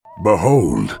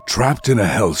Behold, trapped in a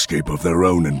hellscape of their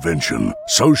own invention,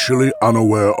 socially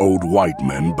unaware old white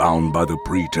men bound by the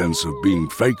pretense of being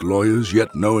fake lawyers yet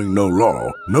knowing no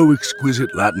law, no exquisite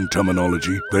Latin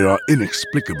terminology, they are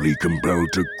inexplicably compelled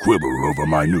to quibble over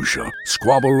minutia,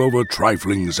 squabble over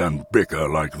triflings, and bicker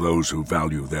like those who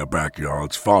value their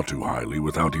backyards far too highly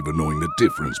without even knowing the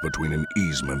difference between an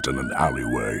easement and an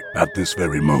alleyway. At this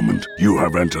very moment, you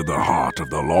have entered the heart of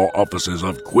the law offices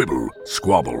of Quibble,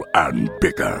 Squabble, and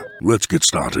Bicker. Let's get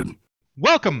started.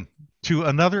 Welcome to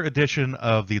another edition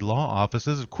of the Law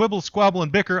Offices of Quibble, Squabble,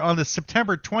 and Bicker on the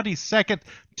September 22nd,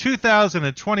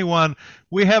 2021.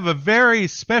 We have a very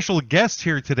special guest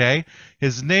here today.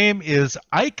 His name is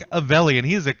Ike Avelli, and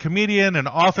he's a comedian and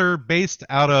author based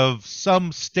out of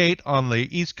some state on the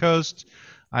East Coast.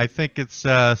 I think it's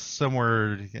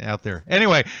somewhere out there.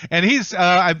 Anyway, and he's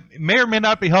I may or may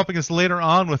not be helping us later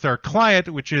on with our client,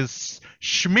 which is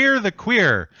Schmear the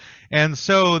Queer. And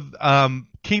so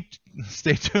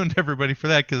stay tuned, everybody, for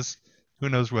that, because who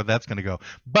knows where that's going to go.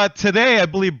 But today, I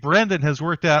believe Brendan has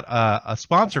worked out a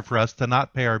sponsor for us to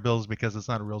not pay our bills because it's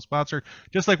not a real sponsor,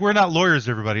 just like we're not lawyers,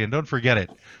 everybody, and don't forget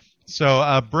it.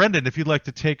 So, Brendan, if you'd like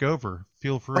to take over,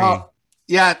 feel free.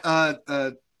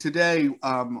 Today,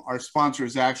 our sponsor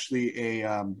is actually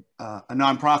a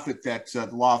nonprofit that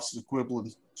the Law Offices of Quibble,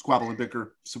 Squabble, and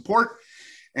Bicker support.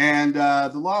 And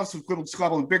the Law Office of Quibble,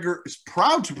 Squabble, and Bicker is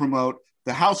proud to promote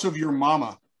the House of Your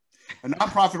Mama, a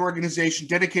nonprofit organization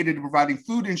dedicated to providing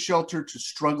food and shelter to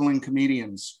struggling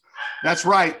comedians. That's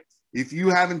right. If you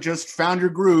haven't just found your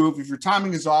groove, if your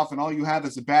timing is off and all you have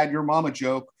is a bad Your Mama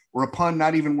joke or a pun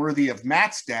not even worthy of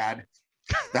Matt's dad,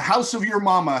 the House of Your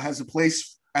Mama has a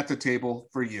place at the table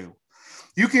for you.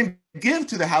 You can give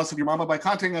to the House of Your Mama by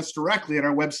contacting us directly at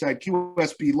our website,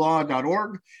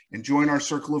 qsblaw.org, and join our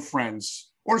circle of friends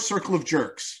or circle of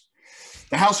jerks.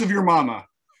 The House of Your Mama.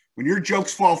 When your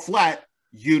jokes fall flat,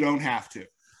 you don't have to.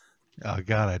 Oh,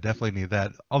 God, I definitely need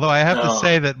that. Although I have to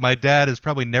say that my dad has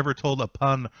probably never told a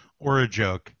pun or a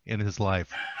joke in his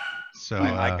life. So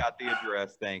I got the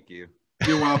address. Thank you.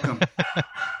 You're welcome.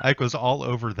 Ike was all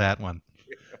over that one.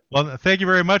 Well, thank you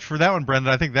very much for that one,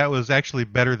 Brendan. I think that was actually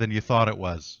better than you thought it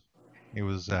was. It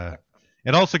was.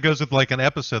 It also goes with like an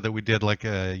episode that we did like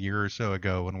a year or so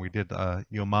ago when we did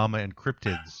Yo Mama and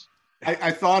Cryptids.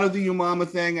 I thought of the Yo Mama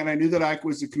thing, and I knew that Ike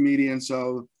was a comedian,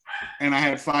 and I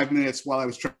had 5 minutes while I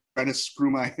was trying to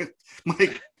screw my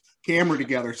camera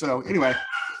together. So anyway,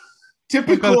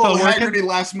 typical Haggerty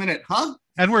last minute, huh?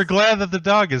 And we're glad that the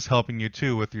dog is helping you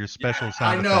too with your special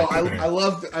sound. I know. I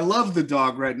love the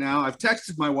dog right now. I've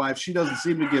texted my wife. She doesn't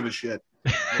seem to give a shit.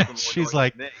 She's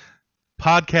like,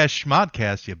 podcast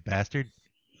schmodcast, you bastard.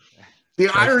 The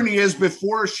irony is,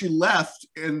 before she left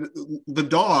and the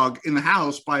dog in the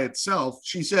house by itself,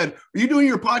 she said, "Are you doing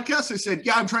your podcast?" I said,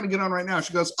 "Yeah, I'm trying to get on right now."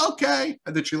 She goes, "Okay."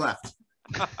 And then she left.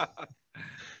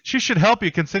 She should help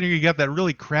you, considering you got that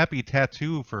really crappy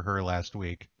tattoo for her last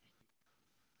week.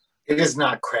 It is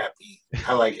not crappy.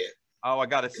 I like it. Oh, I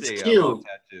gotta see. It's cute. I love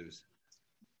tattoos.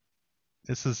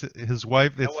 This is his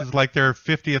wife. This is like their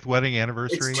 50th wedding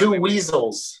anniversary. It's two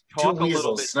weasels. Talk Two a little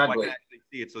weasels bit so I snuggling. can actually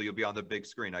see it, so you'll be on the big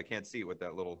screen. I can't see it with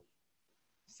that little.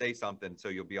 Say something, so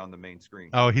you'll be on the main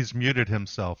screen. Oh, he's muted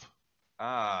himself.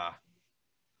 Ah.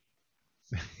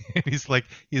 He's like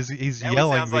he's Now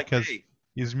yelling like because me.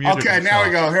 he's muted. Okay, himself. now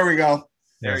we go. Here we go.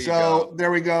 There you So go.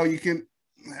 there we go. You can.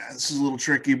 This is a little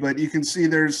tricky, but you can see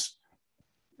there's.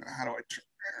 How do I?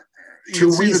 You Two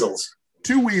can see weasels.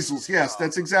 Two weasels. Yes,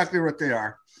 that's exactly what they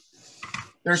are.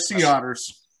 They're sea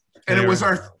otters, and They it was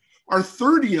are. our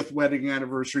 30th wedding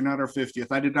anniversary, not our 50th.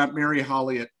 I did not marry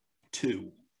Holly at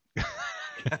 2.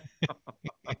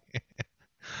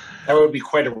 That would be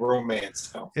quite a romance,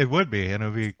 though. It would be, and it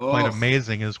would be quite Oh.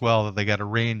 amazing as well that they got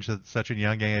arranged at such a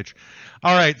young age.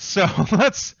 All right, so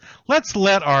let's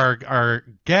let our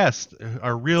guest,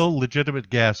 our real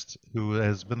legitimate guest, who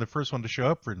has been the first one to show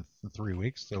up for 3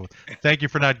 weeks. So thank you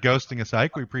for not ghosting us,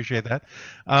 Ike. We appreciate that.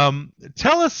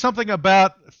 Tell us something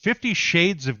about 50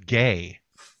 Shades of Gay.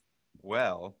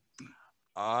 Well,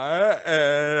 Now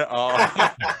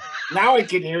I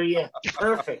can hear you.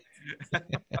 Perfect.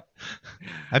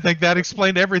 I think that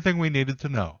explained everything we needed to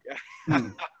know.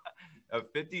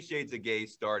 50 Shades of Gay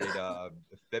started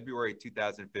February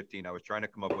 2015. I was trying to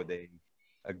come up with a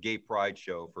gay pride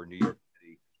show for New York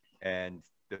City, and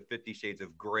the 50 Shades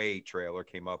of Grey trailer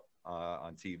came up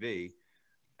on TV,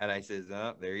 and I says,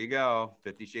 there you go,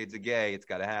 50 Shades of Gay, it's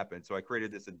got to happen. So I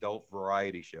created this adult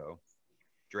variety show,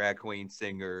 drag queen,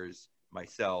 singers,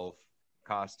 myself,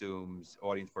 costumes,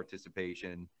 audience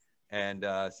participation. And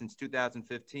since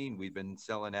 2015, we've been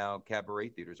selling out cabaret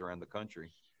theaters around the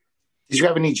country. Did you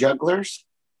have any jugglers?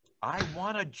 I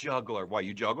want a juggler. Why,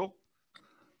 you juggle?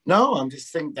 No, I'm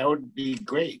just thinking that would be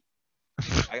great.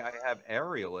 I have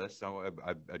aerialists, so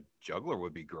a juggler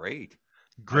would be great.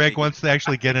 Greg wants to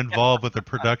actually get involved with the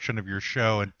production of your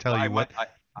show and tell you what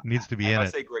needs to be in it. I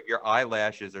must say, Greg, your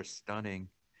eyelashes are stunning.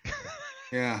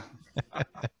 Yeah.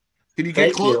 Can you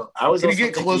get close? Can you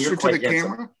get closer to the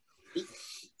camera?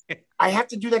 I have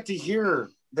to do that to hear.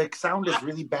 The sound is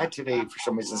really bad today for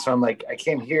some reason, so I'm like, I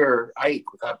can't hear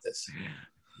Ike without this.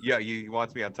 Yeah, he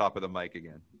wants me on top of the mic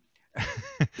again.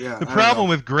 Yeah. The problem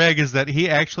with Greg is that he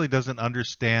actually doesn't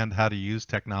understand how to use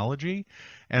technology,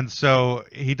 and so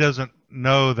he doesn't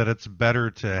know that it's better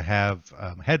to have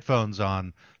headphones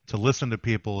on to listen to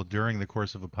people during the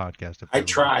course of a podcast. I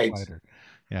tried.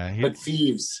 Yeah, but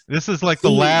thieves. This is like the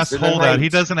last holdout. He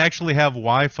doesn't actually have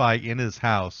Wi-Fi in his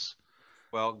house.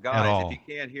 Well, guys, if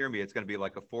you can't hear me, it's going to be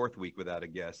like a fourth week without a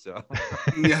guest. So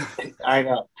yeah, I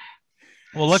know.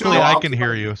 Well, luckily I can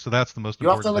hear you, so that's the most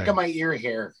important thing. You have to look at my ear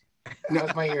hair.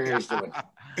 How's my ear hairs doing?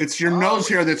 It's your nose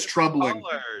hair that's troubling.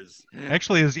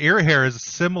 Actually, his ear hair is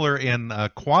similar in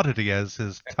quantity as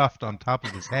his tuft on top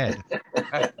of his head.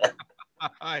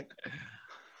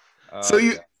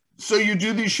 So you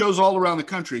do these shows all around the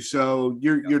country. So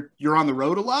you're on the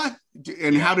road a lot.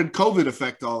 And how did COVID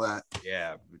affect all that?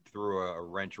 Yeah, threw a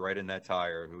wrench right in that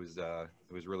tire. It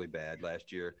was really bad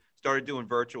last year. Started doing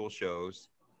virtual shows,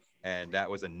 and that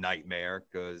was a nightmare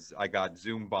because I got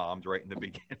Zoom bombed right in the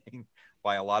beginning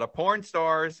by a lot of porn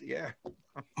stars. Yeah.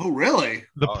 Oh, really?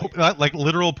 Like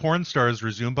literal porn stars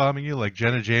were Zoom bombing you? Like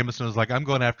Jenna Jameson was like, I'm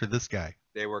going after this guy.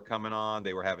 They were coming on.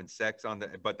 They were having sex on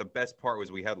but the best part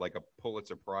was we had like a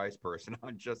Pulitzer Prize person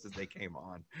on just as they came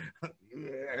on.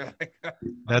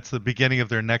 That's the beginning of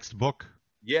their next book.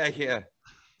 Yeah.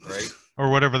 Right.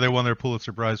 Or whatever they won their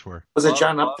Pulitzer Prize for. Was it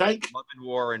John Updike? Love and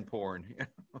War and Porn.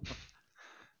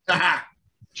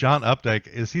 John Updike.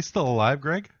 Is he still alive,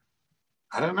 Greg?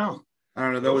 I don't know.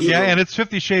 That was and it's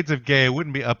 50 Shades of Gay. It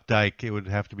wouldn't be Updike. It would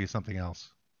have to be something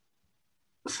else.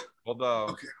 Although.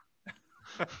 Okay.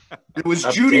 It was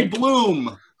Judy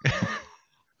Bloom.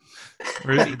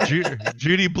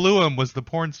 Judy Bluem was the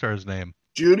porn star's name.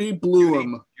 Judy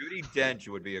Bluem. Judy Dench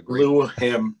would be a great.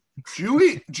 Bluem.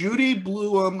 Judy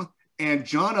Bluem and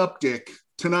John Updike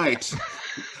tonight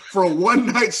for a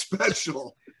one-night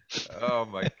special. Oh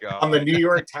my God! On the New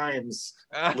York Times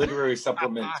literary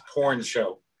supplement porn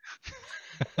show.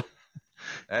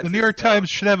 The New York Times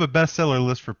should have a bestseller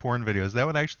list for porn videos. That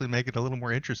would actually make it a little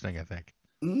more interesting, I think.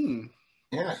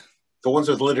 Yeah, the ones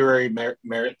with literary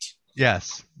merit.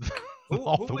 Yes, who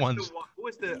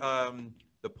was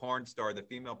the porn star, the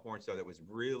female porn star that was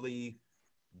really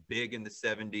big in the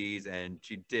 70s, and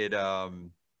she did what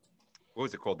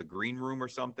was it called, The Green Room or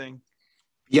something?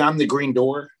 Beyond the Green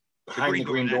Door. Behind the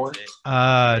Green Door.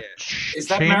 Is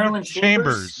that Marilyn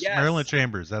Chambers? Yes. Marilyn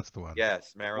Chambers, that's the one.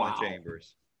 Yes, Marilyn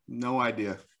Chambers. No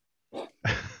idea.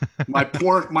 My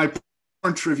porn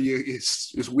trivia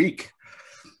is weak.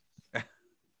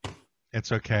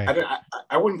 It's okay.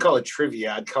 I wouldn't call it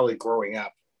trivia. I'd call it growing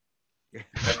up.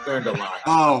 I've learned a lot.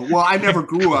 Oh, well, I never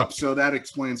grew up, so that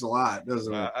explains a lot,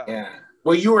 doesn't it? Yeah.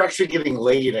 Well, you were actually getting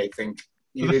laid, I think.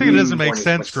 The thing that doesn't make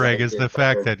sense, Greg, is the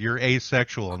fact that you're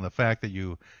asexual, and the fact that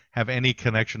you have any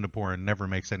connection to porn never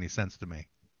makes any sense to me.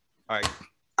 All right.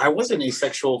 I wasn't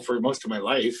asexual for most of my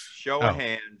life. Show of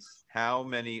hands, how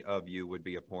many of you would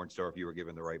be a porn star if you were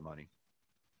given the right money?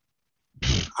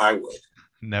 I would.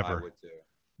 Never. I would too.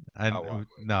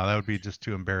 No, that would be just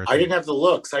too embarrassing. I didn't have the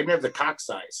looks. I didn't have the cock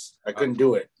size. I couldn't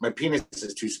do it. My penis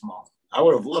is too small. I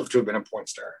would have loved to have been a porn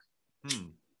star.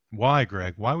 Why,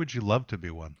 Greg? Why would you love to be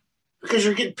one? Because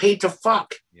you're getting paid to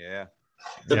fuck. Yeah.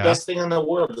 The best thing in the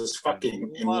world is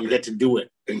fucking, and you get to do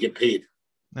it and get paid.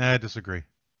 I disagree.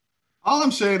 All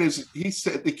I'm saying is, he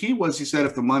said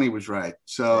if the money was right.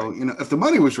 So if the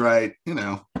money was right,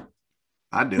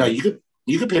 I'd do it. No, you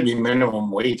could pay me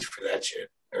minimum wage for that shit.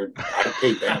 Or I'd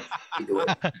pay them to do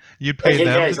it. You'd pay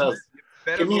them? Guys,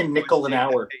 give me a nickel an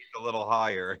hour. A little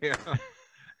higher.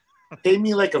 Pay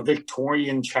me like a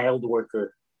Victorian child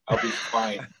worker. I'll be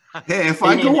fine. Hey, if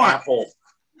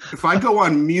I go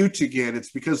on mute again,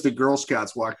 it's because the Girl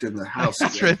Scouts walked in the house.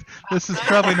 That's right. This is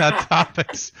probably not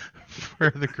topics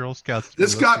for the Girl Scouts.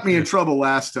 This got me in trouble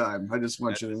last time. I just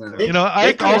want you to know.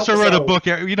 Ike also wrote a book.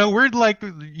 We're like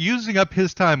using up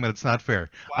his time, but it's not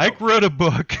fair. Wow. Ike wrote a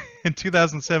book in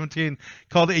 2017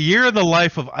 called A Year in the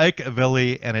Life of Ike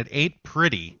Avilli, and it ain't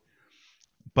pretty,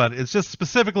 but it's just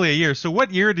specifically a year. So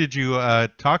what year did you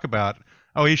talk about?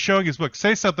 Oh, he's showing his book.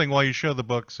 Say something while you show the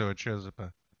book so it shows up. Can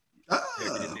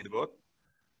you see the book?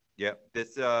 Yep.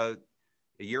 This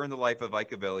A Year in the Life of Ike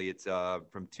Avilli. It's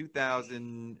from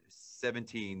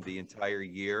 2017, the entire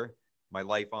year. My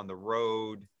life on the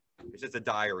road. It's just a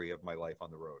diary of my life on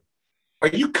the road. Are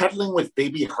you cuddling with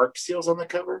baby harp seals on the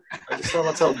cover? I just saw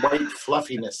lots of white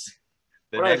fluffiness.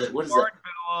 What is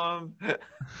that?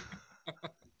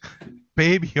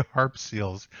 Baby harp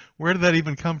seals. Where did that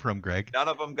even come from, Greg? None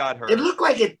of them got hurt. It looked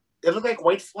like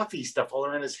white fluffy stuff all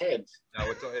around his head.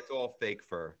 No, it's all fake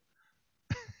fur.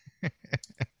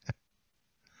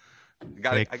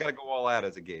 I gotta go all out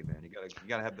as a gay man. You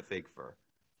gotta have the fake fur.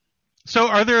 So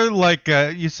are there like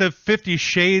you said 50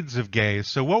 shades of gay?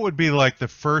 So what would be like the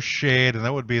first shade, and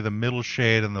that would be the middle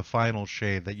shade and the final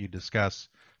shade that you discuss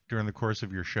during the course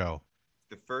of your show?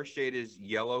 The first shade is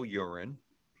yellow urine.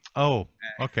 Oh,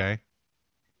 okay.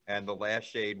 And the last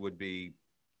shade would be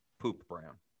poop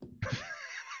brown.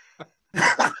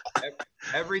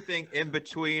 Everything in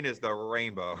between is the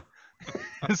rainbow.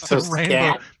 It's the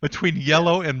rainbow between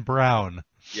yellow and brown.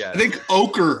 Yeah, I think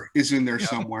ochre is in there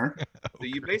somewhere. So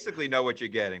you basically know what you're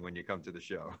getting when you come to the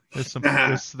show.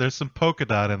 There's some polka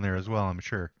dot in there as well, I'm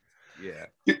sure. Yeah.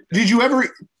 Did you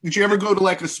ever go to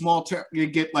like a small town? You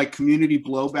get like community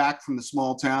blowback from the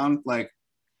small town? Like,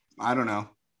 I don't know.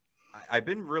 I've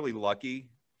been really lucky.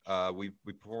 We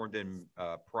performed in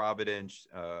Providence,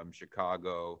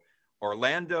 Chicago.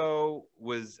 Orlando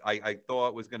was I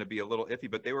thought was going to be a little iffy,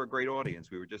 but they were a great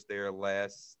audience. We were just there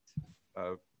last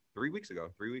 3 weeks ago.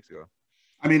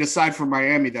 I mean, aside from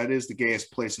Miami, that is the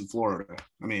gayest place in Florida.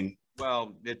 I mean,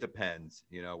 well, it depends.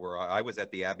 You know, where I was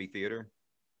at the Abbey Theater.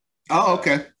 Oh,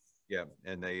 okay. Yeah,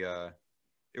 and they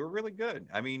were really good.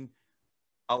 I mean,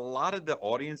 a lot of the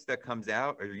audience that comes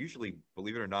out are usually,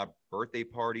 believe it or not, birthday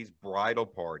parties, bridal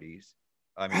parties.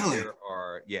 I mean, really? There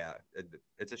are,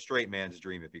 it's a straight man's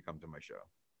dream if you come to my show.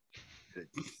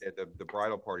 The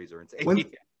bridal parties are insane.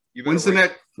 When's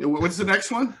the next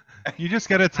one? You just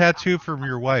got a tattoo from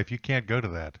your wife. You can't go to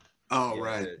that. Oh,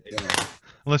 right. Yeah.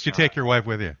 Unless you take your wife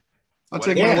with you. I'll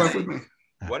take my wife with me.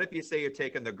 What if you say you're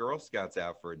taking the Girl Scouts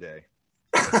out for a day?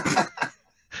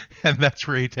 And that's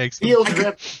where he takes them.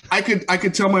 I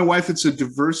could tell my wife it's a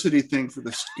diversity thing for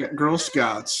the Girl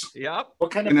Scouts. Yep.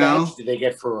 What kind of badge do they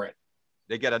get for it?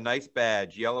 They get a nice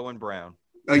badge, yellow and brown.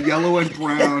 A yellow and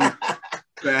brown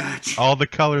badge. All the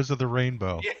colors of the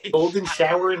rainbow. Golden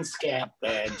shower and scap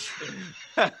badge.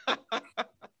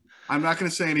 I'm not going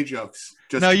to say any jokes.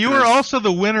 Now, you were also the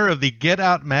winner of the Get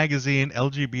Out Magazine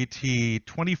LGBT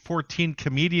 2014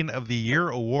 Comedian of the Year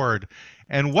Award.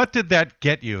 And what did that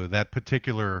get you, that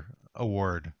particular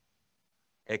award?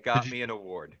 It got me an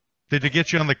award. Did it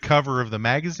get you on the cover of the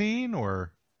magazine,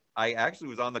 or? I actually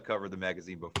was on the cover of the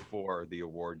magazine before the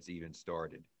awards even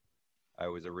started. I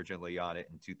was originally on it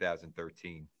in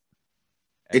 2013.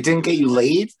 It didn't get you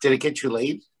laid? Did it get you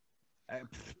laid?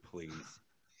 Please.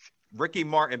 Ricky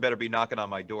Martin better be knocking on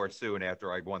my door soon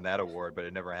after I won that award, but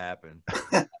it never happened.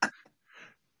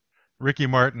 Ricky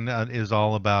Martin is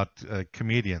all about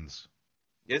comedians.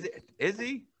 Is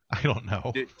he? I don't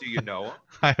know. Do you know him?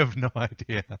 I have no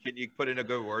idea. Can you put in a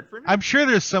good word for me? I'm sure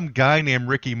there's some guy named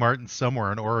Ricky Martin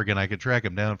somewhere in Oregon. I could track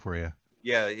him down for you.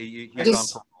 Yeah, he's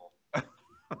on parole.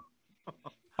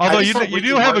 Although you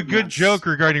do have a good joke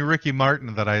regarding Ricky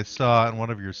Martin that I saw in one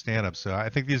of your stand-ups, so I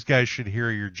think these guys should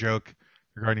hear your joke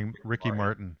regarding Ricky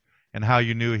Martin and how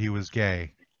you knew he was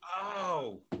gay.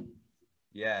 Oh,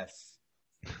 yes.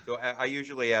 So I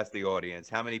usually ask the audience,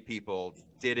 how many people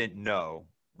didn't know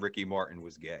Ricky Martin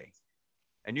was gay?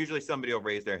 And usually somebody will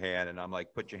raise their hand, and I'm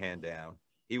like, put your hand down.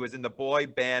 He was in the boy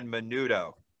band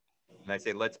Menudo. And I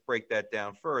say, let's break that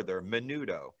down further.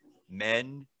 Menudo,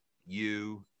 men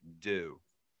you do.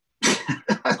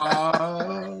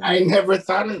 I never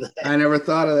thought of that. I never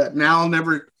thought of that. Now I'll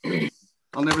never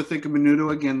think of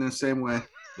Menudo again the same way.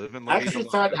 I actually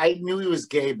thought I knew he was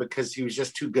gay because he was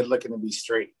just too good looking to be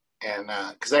straight. And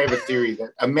because I have a theory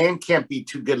that a man can't be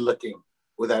too good looking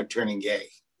without turning gay.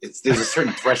 There's a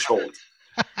certain threshold.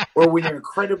 Or when you're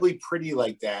incredibly pretty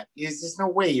like that, there's no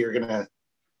way you're gonna.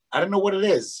 I don't know what it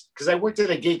is, because I worked at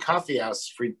a gay coffee house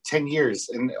for 10 years,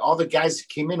 and all the guys who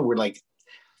came in were like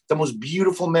the most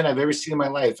beautiful men I've ever seen in my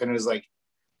life, and it was like,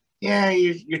 yeah,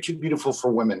 you're too beautiful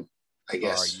for women, I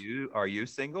guess. Are you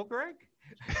single, Greg?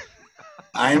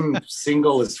 I'm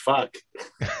single as fuck.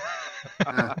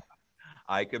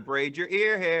 I could braid your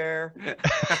ear hair.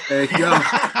 There you go.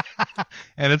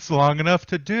 And it's long enough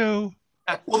to do.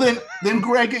 Well, then,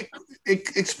 Greg,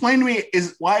 explain to me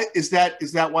is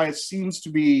that why it seems to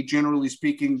be, generally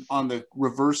speaking, on the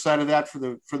reverse side of that for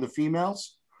the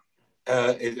females?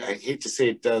 I hate to say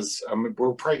it does.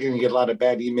 We're probably going to get a lot of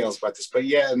bad emails about this, but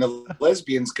yeah, and the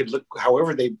lesbians could look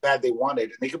however bad they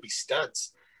wanted, and they could be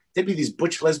studs. They'd be these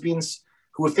butch lesbians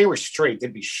who, if they were straight,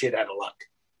 they'd be shit out of luck.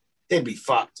 They'd be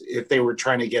fucked if they were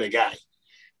trying to get a guy.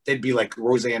 They'd be like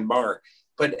Roseanne Barr.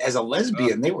 But as a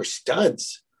lesbian, they were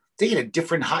studs. They had a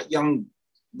different hot young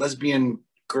lesbian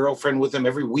girlfriend with them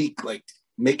every week, like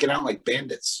making out like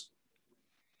bandits.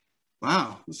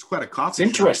 Wow, this is quite a coffee. It's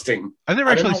interesting. I've never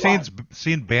I don't actually know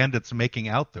seen bandits making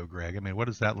out though, Greg. I mean, what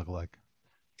does that look like?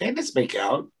 Bandits make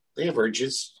out. They have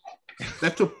urges. They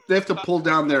have to pull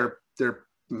down their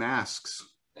masks.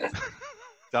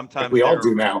 Sometimes Like we all they're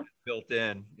do now. built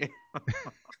in.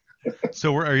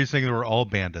 So are you saying that we're all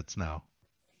bandits now?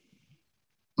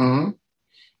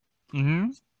 Mm-hmm. Mm-hmm.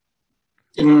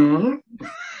 Mm-hmm.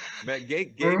 But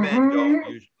gay men don't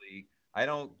usually. I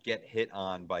don't get hit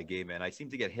on by gay men. I seem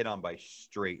to get hit on by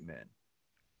straight men,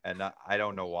 and I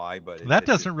don't know why. But That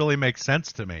doesn't really make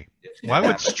sense to me. Why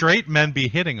would straight men be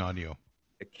hitting on you?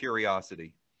 a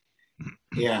curiosity?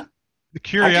 Yeah. The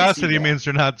curiosity that. means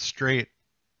they're not straight.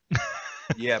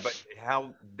 Yeah, but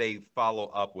how they follow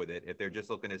up with it, if they're just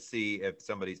looking to see if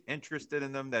somebody's interested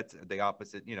in them, that's the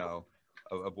opposite,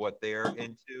 of what they're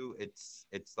into. It's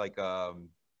like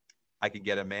I could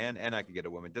get a man and I could get a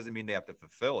woman. Doesn't mean they have to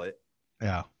fulfill it.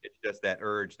 Yeah. It's just that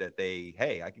urge that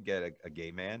hey, I could get a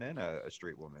gay man and a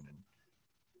straight woman. And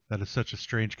That is such a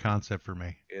strange concept for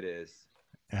me. it is.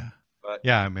 Yeah. But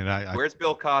Yeah, I mean, where's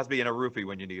Bill Cosby and a roofie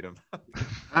when you need him? All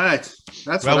right,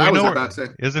 that's well, what I we was know about to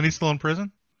say. Isn't he still in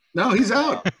prison? No, he's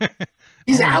out.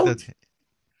 He's Oh, out.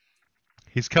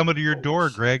 He's coming to your door,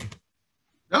 Greg.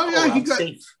 Oh yeah, he I'm got.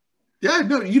 safe. Yeah,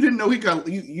 no, you didn't know he got.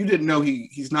 You didn't know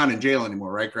he's not in jail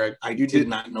anymore, right, Greg? You did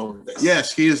not know this.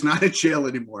 Yes, he is not in jail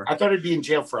anymore. I thought he'd be in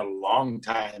jail for a long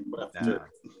time, but after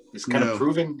it's kind of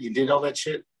proven you did all that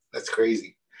shit. That's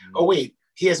crazy. Oh wait,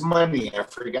 he has money. I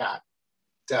forgot.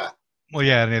 Duh. Well,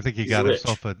 yeah, and I think he got rich.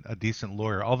 himself a decent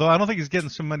lawyer. Although I don't think he's getting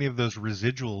so many of those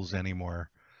residuals anymore.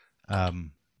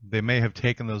 They may have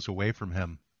taken those away from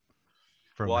him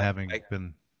having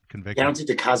been convicted. Yeah, I don't think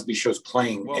the Cosby Show's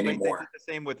playing Well, they anymore. did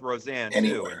the same with Roseanne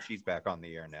too, and she's back on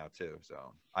the air now too.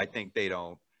 So I think they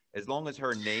don't, as long as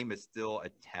her name is still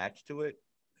attached to it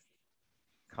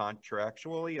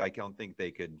contractually, I don't think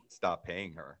they could stop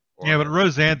paying her. Yeah, but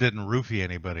Roseanne didn't roofie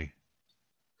anybody.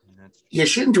 Yeah,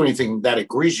 she didn't do anything that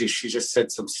egregious. She just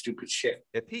said some stupid shit.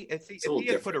 If he had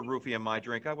different. put a roofie in my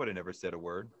drink, I would have never said a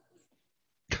word.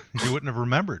 You wouldn't have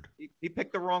remembered. He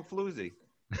picked the wrong floozy.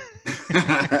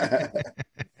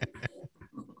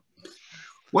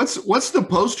 What's the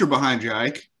poster behind you,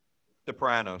 Ike?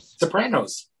 Sopranos.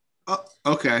 Sopranos. Oh,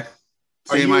 okay.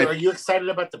 Are you excited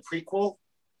about the prequel,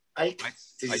 Ike?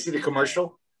 Did you see the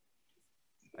commercial?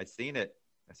 I've seen it.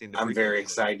 I've seen the I'm prequel. very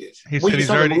excited. He Wait, said you he's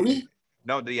saw already. the movie?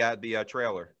 No, the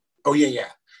trailer. Oh yeah.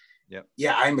 Yep.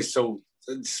 Yeah,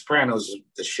 The Sopranos is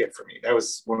the shit for me. That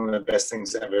was one of the best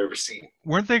things I've ever seen.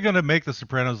 Weren't they going to make The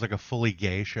Sopranos like a fully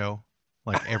gay show?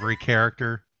 Like every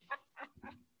character?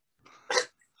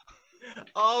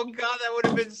 Oh God, that would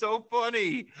have been so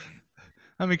funny.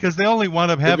 I mean, because they only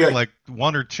wound up having like- like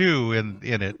one or two in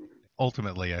it,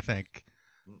 ultimately, I think.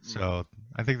 So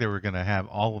I think they were going to have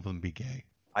all of them be gay.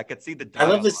 I could see the. I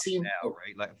love the dialogue scene- now,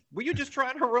 right? Like, were you just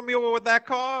trying to run me over with that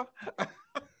car?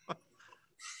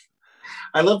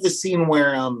 I love the scene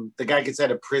where the guy gets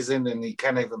out of prison and he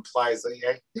kind of implies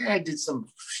like, I did some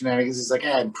shenanigans. He's like,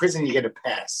 in prison you get a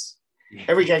pass.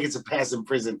 Every guy gets a pass in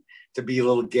prison to be a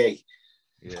little gay.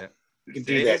 Yeah. You can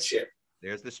do that shit.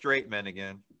 There's the straight men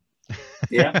again.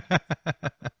 Yeah.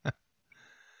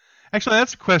 Actually,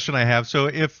 that's a question I have. So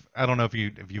I don't know if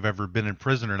you've ever been in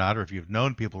prison or not, or if you've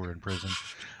known people who are in prison.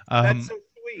 That's so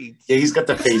sweet. Yeah, he's got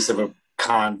the face of a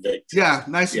convict. Yeah,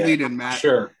 nice lead in, Matt.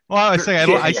 Sure. Well, I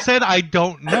Yeah. said I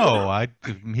don't know.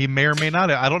 He may or may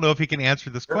not. I don't know if he can answer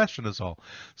this question is all.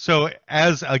 So,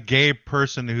 as a gay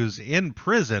person who's in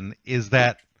prison, is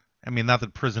that? I mean, not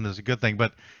that prison is a good thing,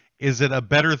 but is it a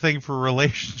better thing for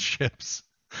relationships?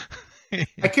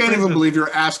 I can't even believe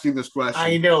you're asking this question.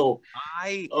 I know.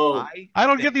 I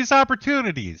don't get these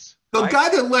opportunities. The guy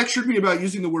that lectured me about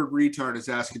using the word retard is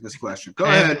asking this question. Go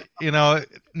ahead. You know,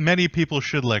 many people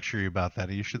should lecture you about that.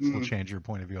 You should still change your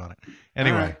point of view on it.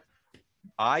 Anyway. Right.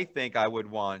 I think I would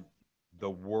want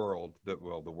the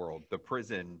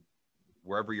prison,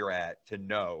 wherever you're at, to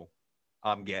know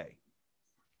I'm gay.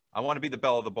 I want to be the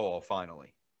belle of the ball,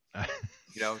 finally.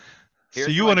 So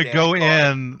you want to go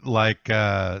in like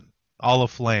all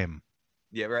aflame.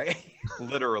 Yeah, right?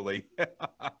 Literally.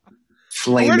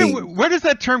 Where does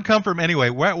that term come from anyway?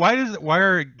 Why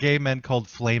are gay men called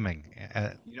flaming?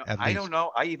 I don't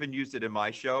know. I even used it in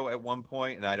my show at one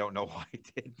point, and I don't know why I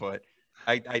did, but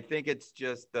I think it's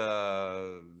just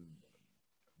the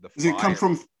Does it come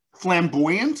from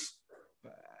flamboyant?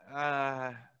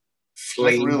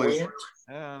 Flamboyant?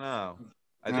 I don't know.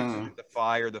 I think it's the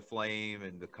fire, the flame,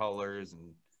 and the colors,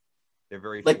 and they're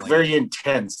very like very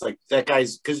intense. Like that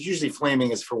guy's, because usually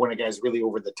flaming is for when a guy's really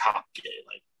over the top gay,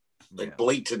 like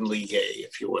blatantly gay,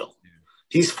 if you will. Yeah.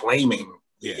 He's flaming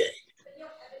gay. Yeah.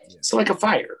 So like a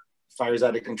fire. Fire's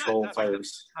out of control.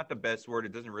 Fire's not the best word.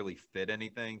 It doesn't really fit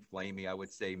anything. Flamey, I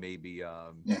would say maybe.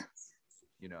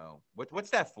 You know, what's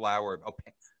that flower? Oh,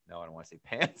 no, I don't want to say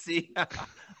pansy.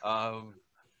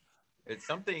 It's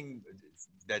something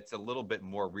that's a little bit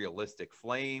more realistic.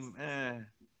 Flame,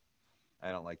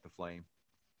 I don't like the flame.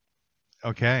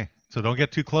 Okay, so don't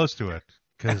get too close to it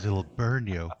because it'll burn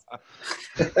you.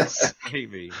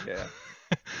 Maybe, yeah.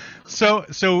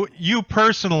 So you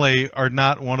personally are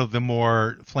not one of the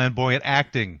more flamboyant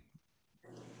acting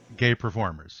gay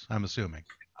performers, I'm assuming.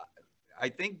 I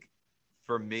think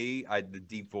for me, the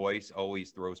deep voice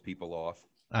always throws people off.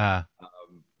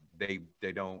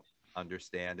 They don't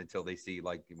understand until they see,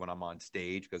 like, when I'm on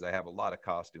stage, because I have a lot of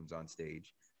costumes on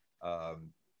stage.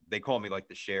 They call me like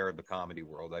the Cher of the comedy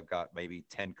world. I've got maybe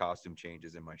 10 costume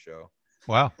changes in my show.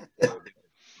 Wow. So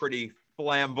pretty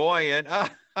flamboyant.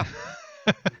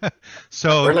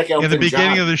 So like in the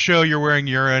beginning John. of the show, you're wearing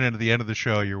urine, and at the end of the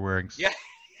show, you're wearing shit.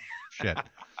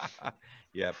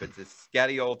 Yep, it's a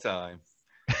scatty old time.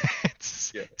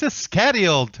 It's a scatty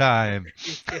old time.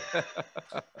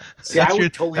 See, I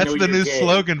would totally that's know the you're new gay.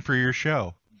 slogan for your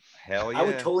show. Hell yeah. I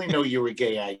would totally know you were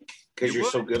gay, Ike, because you're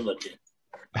so good looking.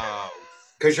 Oh.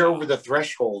 Because you're over the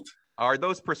threshold. Are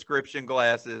those prescription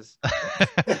glasses?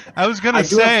 I was going to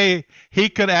say he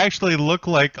could actually look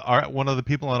like one of the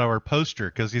people on our poster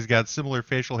because he's got similar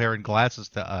facial hair and glasses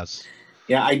to us.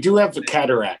 Yeah, I do have the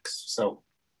cataracts, so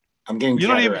I'm getting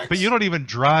cataracts. But you don't even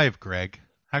drive, Greg.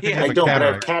 How can you have I a don't,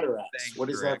 cataract? but I have cataracts. Thanks, what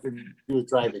does Greg. that have to do with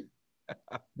driving?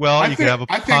 Well, you can have a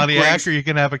I think Pontiac Greg's- or you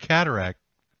can have a cataract.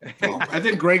 I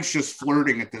think Greg's just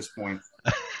flirting at this point.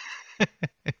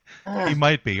 He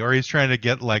might be, or he's trying to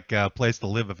get like a place to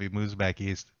live if he moves back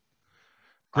east.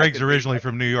 Greg's originally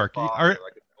from New York. I could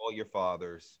call your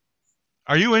fathers.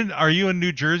 Are you in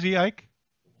New Jersey, Ike?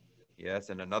 Yes,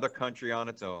 and another country on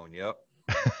its own. Yep.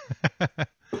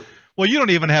 Well, you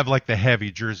don't even have like the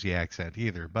heavy Jersey accent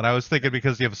either. But I was thinking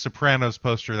because you have a Sopranos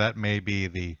poster, that may be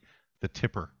the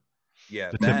tipper. Yeah,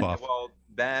 the tip off. Well,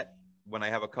 that when I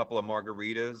have a couple of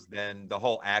margaritas, then the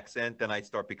whole accent, then I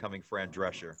start becoming Fran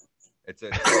Drescher.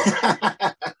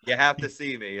 You have to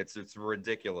see me. It's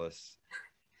ridiculous.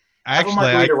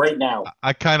 Actually, right now.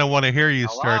 I kind of want to hear you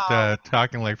start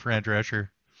talking like Fran Drescher.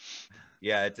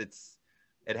 Yeah,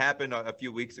 it happened a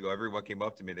few weeks ago. Everyone came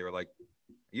up to me. They were like,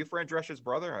 "Are you Fran Drescher's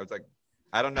brother?" I was like,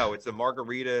 "I don't know. It's the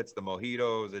margarita. It's the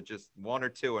mojitos. It's just one or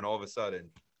two, and all of a sudden."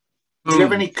 Do you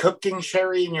have any cooking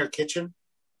sherry in your kitchen?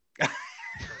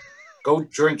 Go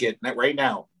drink it right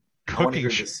now. Cooking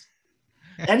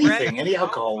anything, any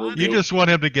alcohol will do. You just want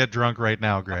him to get drunk right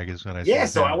now, Greg, is what I said. Yeah,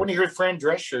 so I want to hear Fran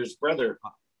Drescher's brother.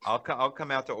 I'll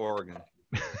come out to Oregon.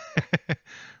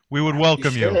 We would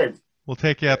welcome you. should. We'll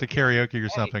take you out to karaoke or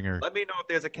something. Or Let me know if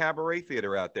there's a cabaret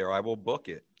theater out there. I will book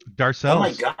it. Darcel's. Oh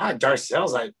my God,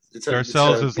 Darcel's!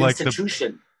 Darcel's is like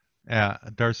institution.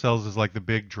 Darcel's is like the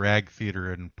big drag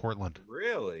theater in Portland.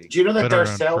 Really? Do you know that Been around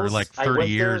Darcel's for like 30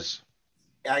 years?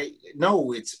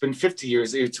 No, it's been 50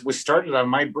 years. It was started on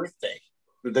my birthday,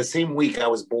 the same week I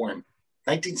was born,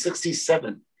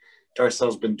 1967.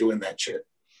 Darcel's been doing that shit.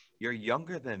 You're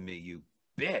younger than me, you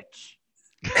bitch.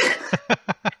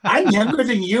 I'm younger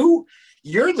than you.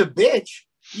 You're the bitch.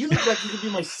 You look like you could be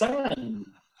my son.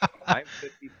 I'm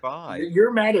 55.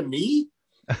 You're mad at me?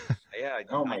 Yeah.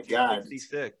 Oh my God.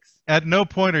 56. At no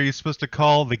point are you supposed to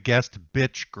call the guest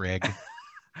bitch, Greg.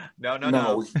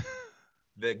 No.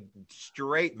 The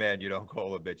straight man you don't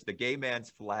call a bitch. The gay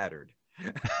man's flattered.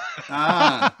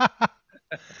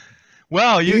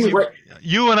 Well,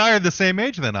 you and I are the same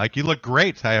age then, Ike. You look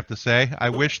great, I have to say. I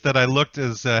wish that I looked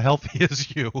as healthy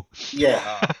as you.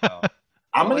 Yeah.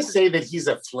 I'm going to say that he's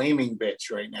a flaming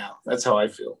bitch right now. That's how I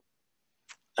feel.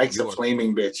 Ike's a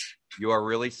flaming bitch. You are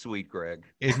really sweet, Greg.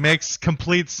 It makes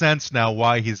complete sense now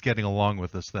why he's getting along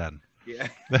with us then. Yeah.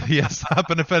 Yes,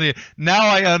 now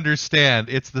I understand.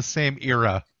 It's the same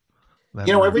era.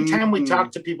 Every time we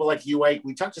talk to people like you, Ike,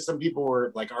 we talk to some people who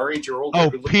are like our age or older. Oh,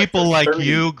 people like 30.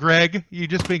 you, Greg? You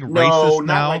just being racist No, not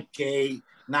now? like gay,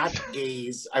 not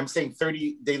gays. I'm saying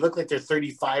 30. They look like they're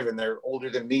 35 and they're older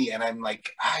than me. And I'm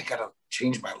like, I got to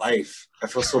change my life. I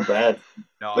feel so bad.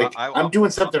 No, like, I'm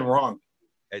doing something wrong.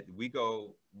 We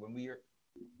go, when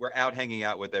we're out hanging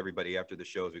out with everybody after the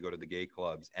shows, we go to the gay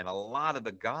clubs. And a lot of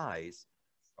the guys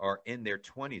are in their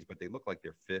 20s, but they look like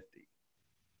they're 50.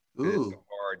 Ooh. It's so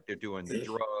hard. They're doing the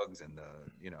drugs and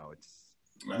it's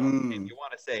If Mm. you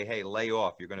want to say, hey, lay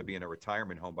off, you're going to be in a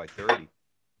retirement home by 30.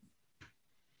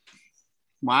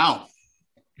 Wow.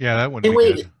 Yeah, that wouldn't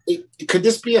Hey, be wait, good. could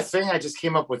this be a thing? I just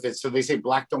came up with it. So they say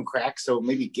black don't crack, so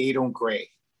maybe gay don't gray.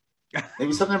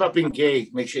 Maybe something about being gay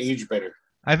makes you age better.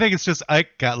 I think it's just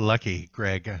Ike got lucky,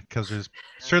 Greg, because there's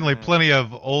certainly plenty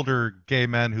of older gay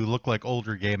men who look like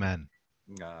older gay men.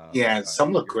 Yeah,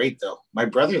 some look great though. My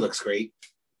brother looks great.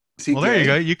 Is he Well, there you gay?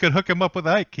 go. You could hook him up with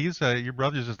Ike. He's your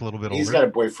brother's just a little bit He's older. got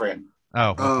a boyfriend.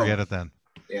 Oh, well, Oh. forget it then.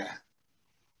 Yeah.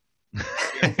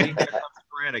 Here comes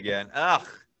Grant again. Ugh.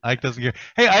 Ike doesn't care.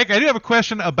 Hey, Ike, I do have a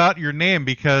question about your name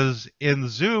because in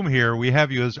Zoom here we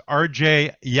have you as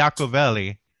RJ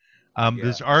Iacovelli. Yeah.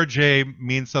 Does RJ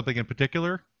mean something in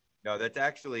particular? No, that's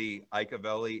actually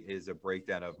Icavelli is a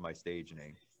breakdown of my stage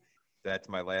name. That's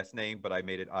my last name, but I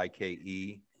made it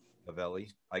I-K-E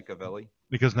Avelli, Icavelli.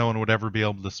 Because no one would ever be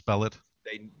able to spell it.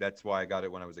 That's why I got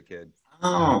it when I was a kid.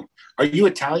 Oh, are you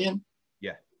Italian?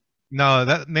 No,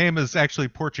 that name is actually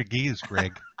Portuguese,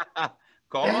 Greg.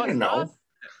 Call I on don't know.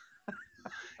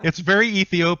 It's very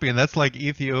Ethiopian. That's like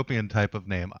Ethiopian type of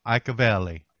name.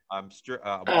 Icavelli. I'm 100%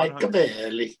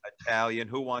 Icavelli. Italian.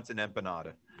 Who wants an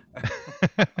empanada?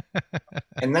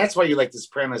 And that's why you like the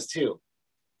Sopranos too.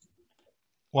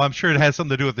 Well, I'm sure it has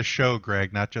something to do with the show,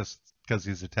 Greg, not just because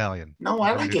he's Italian. No,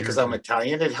 I like it because I'm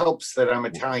Italian. It helps that I'm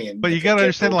Italian. But you got to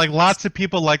understand, like, lots of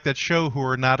people like that show who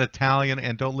are not Italian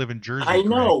and don't live in Jersey. I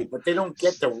know, Greg. but they don't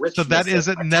get the richness. So that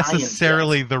isn't that Italians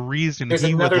necessarily get. the reason There's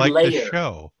he would another like the layer.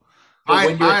 show. But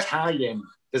when you're I- Italian,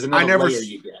 there's another layer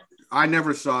you get. I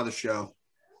never saw the show.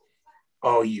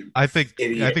 Oh, you I think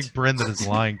idiot. Brendan is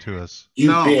lying to us. You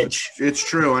No, bitch. It's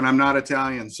true, and I'm not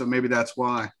Italian, so maybe that's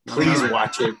why. Please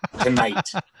watch it tonight.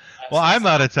 Well, I'm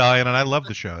not Italian, and I love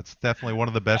the show. It's definitely one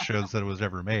of the best shows that was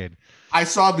ever made. I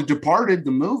saw The Departed, the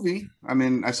movie. I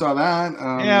mean, I saw that.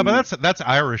 Yeah, but that's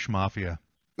Irish mafia.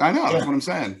 I know. That's Yeah. what I'm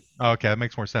saying. Oh, okay, that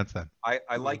makes more sense then.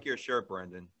 I like your shirt,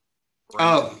 Brendan.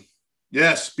 Oh,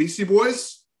 yes. Beastie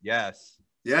Boys? Yes.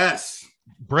 Yes.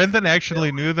 Brendan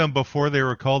actually knew them before they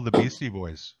were called the Beastie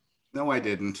Boys. No, I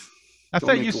didn't. I Don't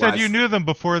thought make you said you lies. knew them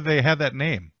before they had that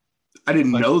name. I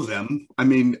didn't Like- know them. I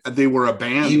mean, they were a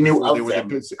band. You knew before of they were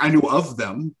them. I knew of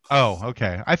them. Oh,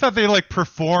 okay. I thought they like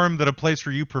performed at a place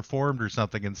where you performed or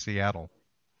something in Seattle.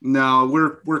 No,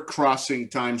 we're crossing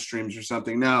time streams or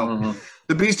something. No, Mhm.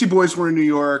 the Beastie Boys were in New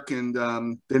York, and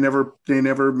they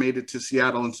never made it to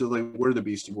Seattle until they were the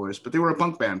Beastie Boys. But they were a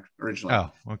punk band originally.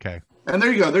 Oh, okay. And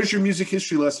there you go. There's your music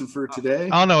history lesson for today.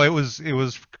 Oh no, it was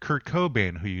Kurt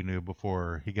Cobain who you knew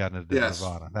before he got into Yes.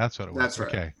 Nirvana. That's what it was. That's right.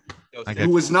 Okay. So I since- get-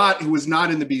 Who was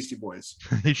not in the Beastie Boys.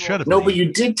 He should have No, been. but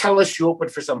you did tell us you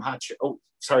opened for some hot shit. Oh,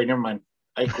 sorry, never mind.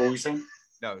 Ike, what were you saying?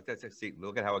 No, that's it. See,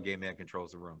 look at how a gay man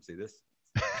controls the room. See this?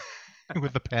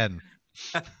 with the pen.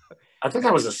 I thought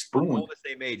that was a We're spoon. all the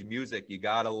same age. Music, you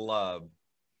gotta love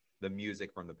the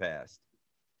music from the past,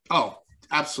 Oh,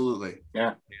 absolutely.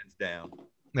 hands down.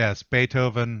 Yes,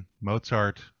 Beethoven,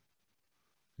 Mozart.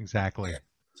 Exactly.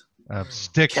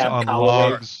 Sticks Cab on Calloway.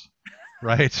 logs,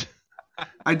 right?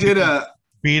 I did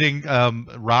Beating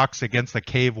rocks against a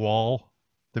cave wall.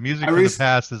 The music I from the rec-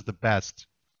 past is the best.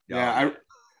 Yeah,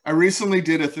 I recently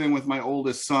did a thing with my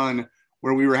oldest son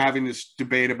where we were having this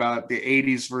debate about the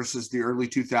 80s versus the early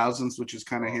 2000s, which is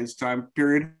kind of his time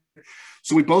period.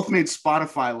 So we both made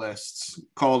Spotify lists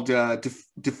called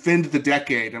Defend the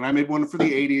Decade. And I made one for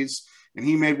the 80s and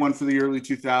he made one for the early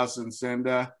 2000s. And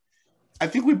I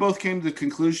think we both came to the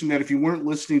conclusion that if you weren't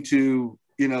listening to,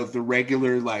 you know, the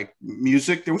regular like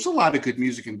music, there was a lot of good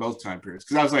music in both time periods.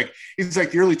 Because I was like, it's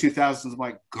like the early 2000s. I'm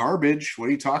like, garbage. What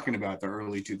are you talking about? The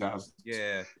early 2000s.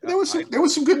 Yeah, There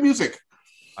was some good music.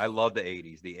 I love the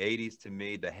 80s. The 80s to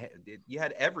me, you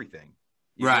had everything.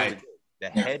 You Right.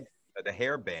 really did. The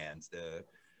hair bands,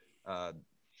 of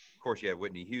course you had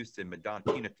Whitney Houston, Madonna,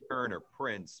 Tina Turner,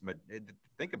 Prince.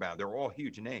 Think about it, they're all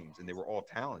huge names and they were all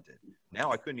talented.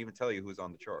 Now I couldn't even tell you who's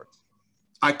on the charts.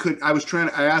 I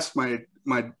asked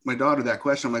my daughter that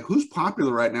question. I'm like, who's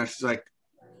popular right now? She's like,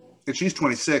 and she's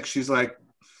 26. She's like,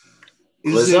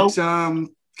 is Lizzo? it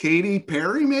Katy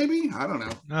Perry maybe? I don't know.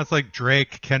 No, it's like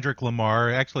Drake, Kendrick Lamar,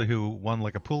 actually, who won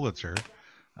like a Pulitzer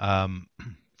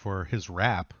for his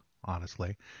rap,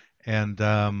 honestly, and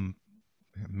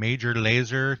Major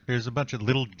Lazer. There's a bunch of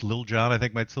Lil Jon. I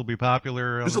think might still be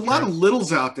popular. There's a lot of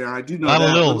littles out there. I do know lot that.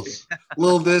 of Lils.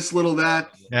 Little this, little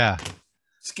that. Yeah.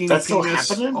 Skinny That's still penis.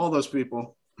 happening? All those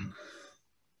people.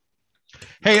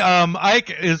 Hey, Ike,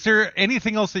 is there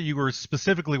anything else that you were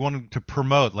specifically wanting to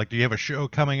promote? Like, do you have a show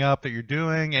coming up that you're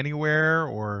doing anywhere,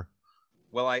 or?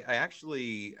 Well, I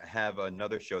actually have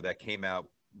another show that came out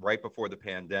right before the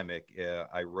pandemic.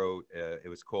 I wrote, it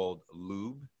was called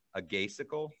Lube, a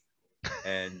gaysicle,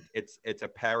 and it's a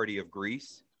parody of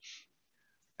Grease.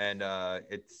 And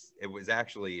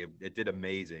it did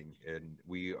amazing, and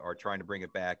we are trying to bring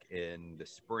it back in the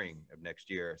spring of next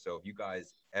year. So if you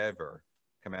guys ever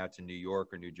come out to New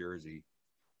York or New Jersey,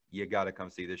 you got to come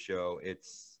see the show.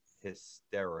 It's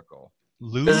hysterical.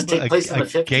 Does it take place in the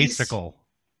 50s? Gaysicle.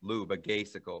 Lube, a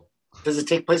gaysicle. Does it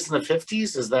take place in the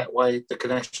 50s? Is that why the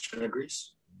connection to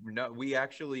Grease? No, we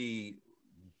actually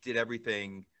did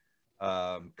everything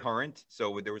current.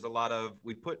 So there was a lot of,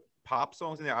 we put pop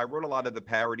songs in there. I wrote a lot of the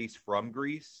parodies from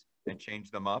Grease and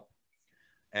changed them up.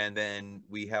 And then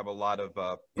we have a lot of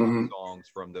songs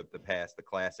from the past, the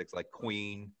classics like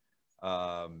Queen,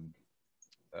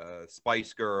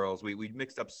 Spice Girls. We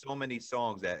mixed up so many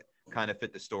songs that kind of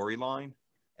fit the storyline,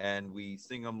 and we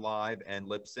sing them live and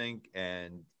lip sync,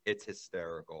 and it's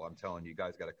hysterical. I'm telling you,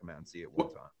 guys got to come out and see it one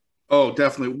time. Oh,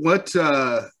 definitely.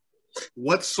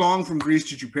 What song from Grease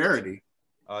did you parody?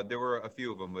 There were a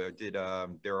few of them. I did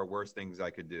There Are Worse Things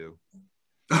I Could Do.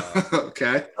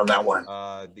 Okay. On that one.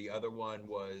 The other one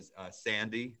was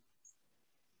Sandy.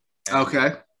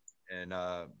 Okay. And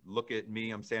Look at Me,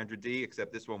 I'm Sandra Dee,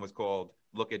 except this one was called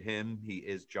Look at Him, He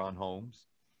is John Holmes.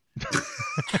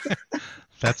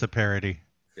 That's a parody.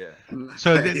 Yeah.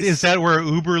 So is that where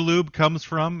Uber Lube comes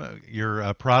from?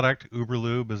 Your product, Uber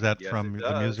Lube, is that Yes, from it the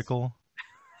does. musical?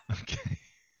 Okay.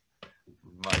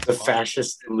 The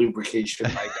fascist lubrication.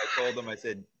 I told them, I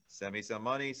said, send me some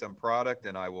money, some product,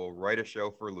 and I will write a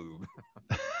show for Lube.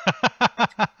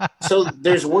 So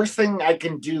there's worst thing I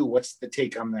can do. What's the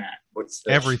take on that? What's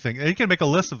the Everything. You can make a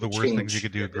list of the worst Change. things you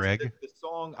could do, Yeah, Greg. The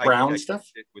song Brown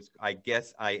stuff? It was, I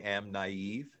Guess I Am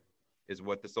Naive is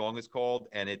what the song is called.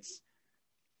 And it's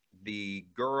the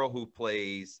girl who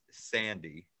plays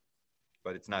Sandy,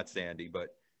 but it's not Sandy, but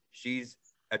she's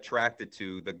attracted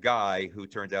to the guy who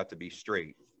turns out to be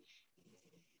straight.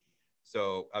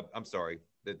 So I'm sorry,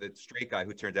 the straight guy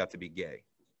who turns out to be gay.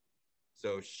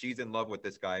 So she's in love with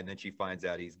this guy, and then she finds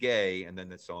out he's gay, and then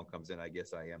the song comes in, I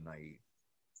Guess I Am Naive.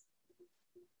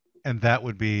 And that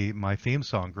would be my theme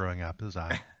song growing up, is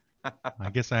I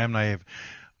Guess I Am Naive.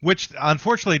 Which,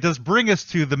 unfortunately, does bring us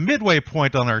to the midway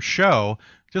point on our show.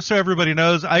 Just so everybody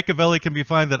knows, Icavelli can be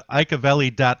found at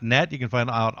icavelli.net. You can find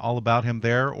out all about him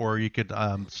there, or you could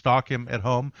stalk him at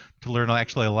home to learn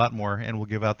actually a lot more, and we'll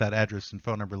give out that address and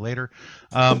phone number later.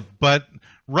 But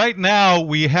right now,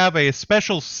 we have a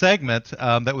special segment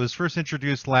that was first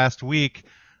introduced last week.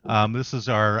 This is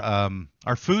our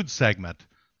food segment.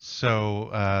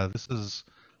 So this is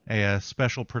a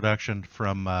special production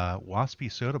from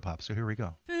Waspy Soda Pop. So here we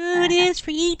go. Food is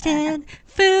for eating,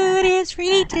 food is for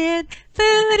eating,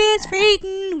 food is for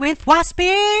eating with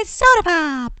Waspy Soda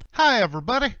Pop. Hi,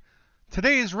 everybody.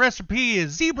 Today's recipe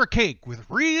is zebra cake with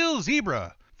real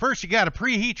zebra. First, you got to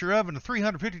preheat your oven to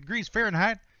 350 degrees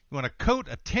Fahrenheit. You want to coat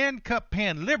a 10-cup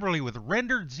pan liberally with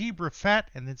rendered zebra fat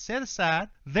and then set aside.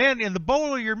 Then, in the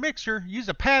bowl of your mixer, use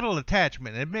a paddle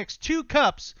attachment and mix 2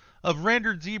 cups of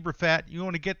rendered zebra fat. You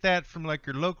want to get that from like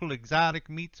your local exotic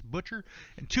meats butcher.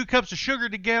 And 2 cups of sugar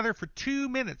together for 2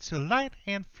 minutes so light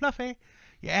and fluffy.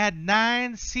 You add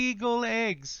 9 seagull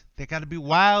eggs. They got to be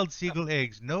wild seagull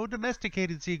eggs, no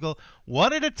domesticated seagull.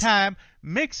 One at a time,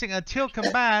 mixing until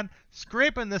combined,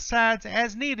 scraping the sides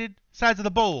as needed, sides of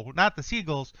the bowl, not the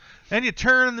seagulls. Then you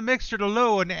turn the mixture to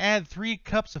low and add 3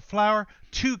 cups of flour,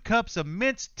 2 cups of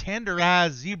minced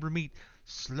tenderized zebra meat,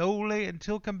 slowly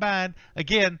until combined.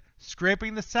 Again,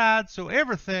 scraping the sides so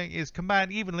everything is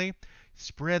combined evenly.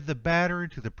 Spread the batter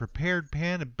into the prepared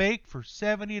pan and bake for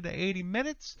 70 to 80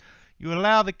 minutes. You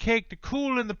allow the cake to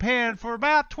cool in the pan for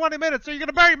about 20 minutes, or you're going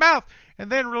to burn your mouth,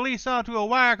 and then release onto a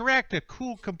wire rack to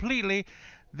cool completely.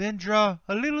 Then draw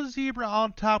a little zebra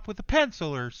on top with a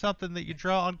pencil or something that you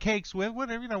draw on cakes with,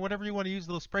 whatever you want to use, a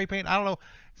little spray paint. I don't know,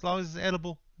 as long as it's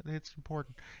edible, it's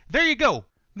important. There you go.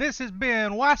 This has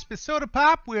been Waspy Soda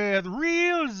Pop with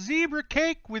real zebra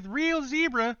cake with real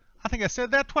zebra. I think I said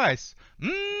that twice.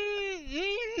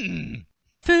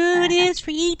 Food is for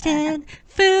eating,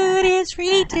 food is for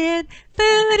eating,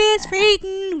 food is for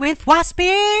eating with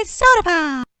Waspy Soda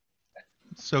Pop.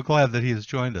 So glad that he has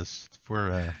joined us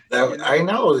for. I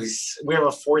know. We have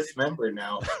a 4th member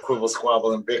now, Quibble,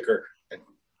 Squabble, and Bicker.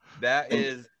 That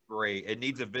is great. It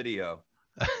needs a video.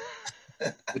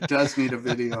 It does need a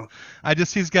video.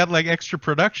 He's got like extra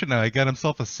production now. He got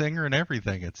himself a singer and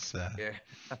everything. It's Yeah.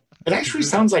 It actually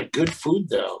sounds like good food,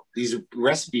 though. These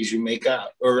recipes you make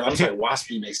up, or I'm sorry,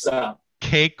 Waspy makes up.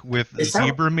 Cake with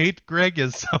zebra meat, Greg,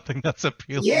 is something that's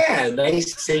appealing. Yeah,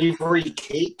 nice savory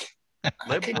cake.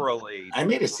 Liberally. I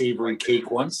made a savory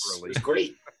cake once. It was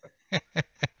great.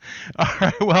 All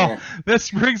right. Well,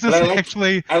 this brings us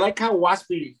I like how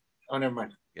Waspy Oh, never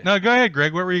mind. No, go ahead,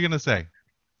 Greg. What were you going to say?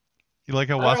 You like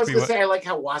how I was waspy? going to say I like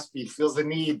how waspy feels the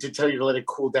need to tell you to let it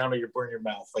cool down or you burn your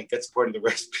mouth. Like that's part of the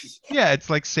recipe. Yeah, it's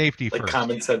like safety Like first.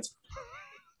 common sense.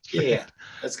 Yeah,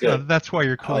 that's You know, good. that's why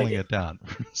you're I like cooling it. it down.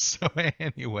 So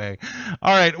anyway,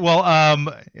 all right. Well,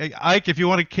 Ike, if you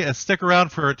want to stick around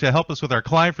to help us with our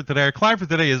client for today, our client for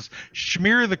today is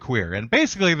Schmear the Queer, and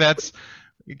basically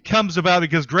it comes about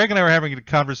because Greg and I were having a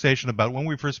conversation about when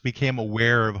we first became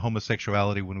aware of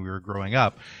homosexuality when we were growing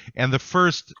up, and the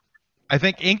first, I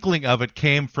think, inkling of it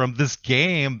came from this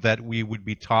game that we would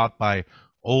be taught by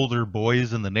older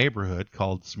boys in the neighborhood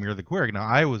called Smear the Queer. Now,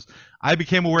 I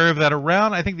became aware of that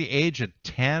around, I think, the age of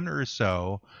 10 or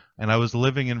so, and I was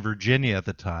living in Virginia at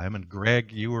the time. And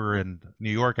Greg, you were in New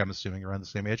York, I'm assuming, around the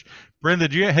same age. Brenda,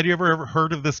 had you ever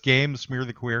heard of this game, Smear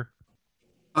the Queer?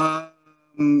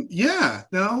 Yeah,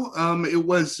 no, it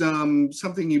was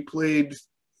something you played. It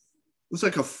was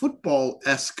like a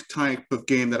football-esque type of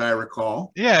game that I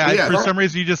recall. Yeah, for some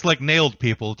reason you just like nailed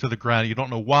people to the ground. You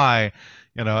don't know why.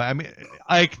 You know, I mean,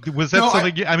 Ike, was that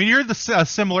something? I mean, you're a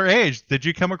similar age. Did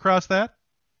you come across that?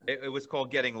 It was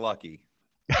called Getting Lucky.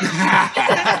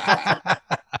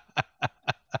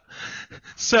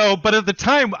 So, but at the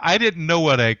time, I didn't know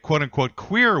what a quote-unquote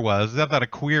queer was. I thought a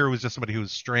queer was just somebody who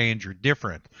was strange or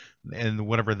different, and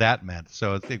whatever that meant.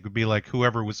 So it would be like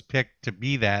whoever was picked to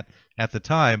be that at the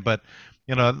time. But,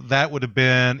 you know, that would have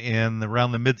been in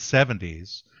around the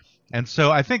mid-'70s. And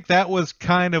so I think that was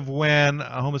kind of when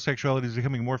homosexuality is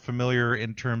becoming more familiar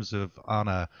in terms of on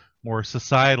a more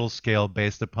societal scale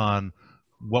based upon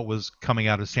what was coming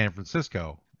out of San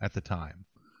Francisco at the time.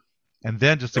 And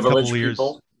then just a couple of years.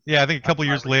 Yeah, I think a couple of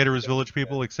years later was Village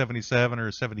People, like 77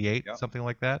 or 78, something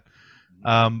like that.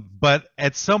 But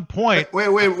at some point.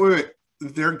 Wait.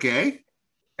 They're gay?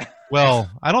 Well,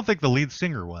 I don't think the lead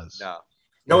singer was.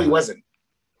 No, he wasn't.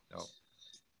 No.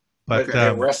 But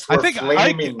I think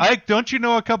Ike, don't you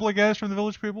know a couple of guys from the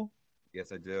Village People?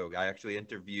 Yes, I do. I actually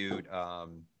interviewed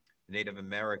Native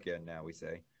American, now we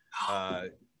say,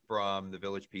 from the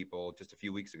Village People just a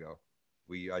few weeks ago.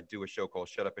 We do a show called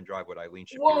Shut Up and Drive with Eileen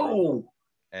Shapiro. Whoa!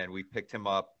 And we picked him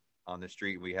up on the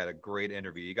street. We had a great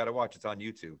interview. You got to watch. It's on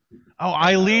YouTube. Oh,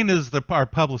 Eileen is our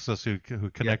publicist who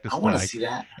connected us. I want to see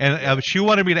that. And she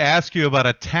wanted me to ask you about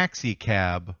a taxi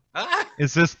cab.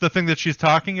 Is this the thing that she's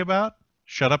talking about?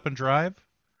 Shut Up and Drive?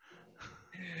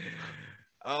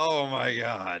 Oh my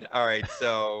God! All right.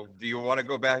 So, do you want to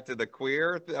go back to the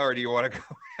queer, or do you want to go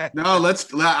back? No, I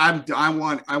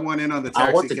want in on the taxi cab.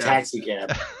 I want the taxi cab.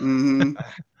 Mm-hmm.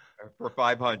 For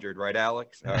 500, right,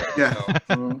 Alex? All right,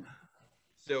 yeah.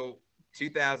 So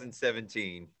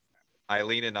 2017,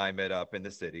 Eileen and I met up in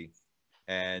the city,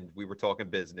 and we were talking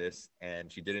business,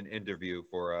 and she did an interview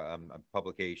for a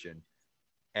publication,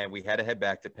 and we had to head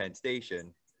back to Penn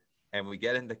Station, and we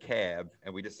get in the cab,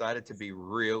 and we decided to be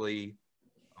really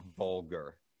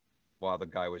vulgar while the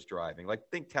guy was driving. Like,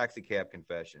 think taxi cab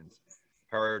confessions.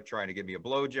 Her trying to give me a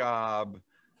blowjob,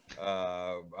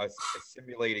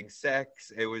 simulating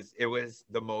sex. It was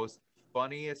the most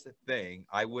funniest thing.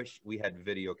 I wish we had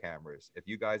video cameras. If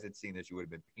you guys had seen this, you would have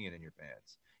been peeing in your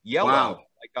pants. Yellow,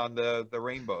 like on the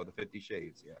rainbow, the 50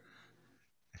 Shades. Yeah.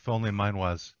 If only mine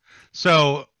was.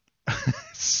 So,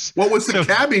 what was the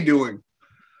cabbie doing?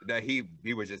 That he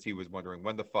was wondering,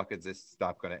 when the fuck is this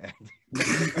stop gonna end?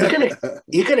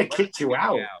 He could have kicked you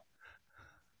out.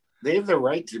 They have the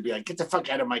right to be like, get the fuck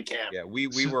out of my cab. Yeah, we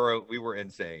were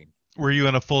insane. Were you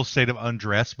in a full state of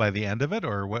undress by the end of it,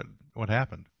 or what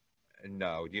happened?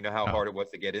 No. Do you know how hard it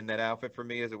was to get in that outfit for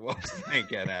me as it was to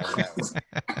get out of that one?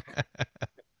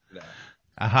 No.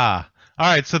 Aha.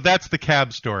 All right, so that's the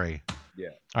cab story. Yeah.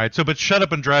 All right, so but Shut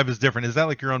Up and Drive is different. Is that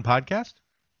like your own podcast?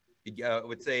 Yeah, I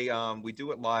would say we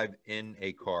do it live in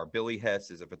a car. Billy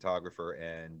Hess is a photographer,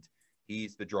 and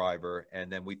he's the driver,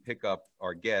 and then we pick up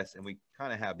our guests, and we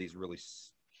kind of have these really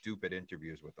stupid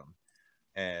interviews with them.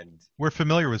 And we're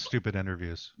familiar with stupid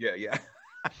interviews. Yeah.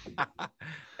 And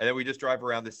then we just drive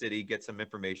around the city, get some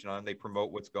information on them. They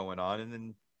promote what's going on, and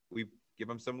then we give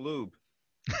them some lube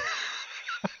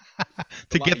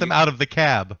to get them out of the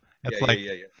cab. That's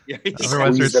yeah.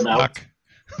 Otherwise they're stuck.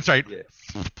 That's right. Yeah.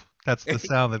 That's the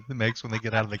sound that it makes when they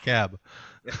get out of the cab.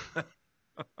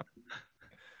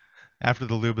 After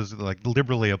the lube is like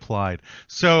liberally applied.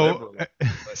 So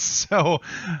So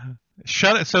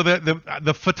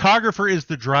the photographer is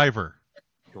the driver.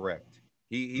 Correct.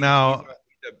 He's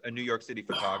a New York City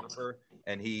photographer,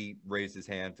 and he raised his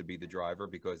hand to be the driver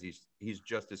because he's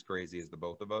just as crazy as the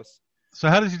both of us. So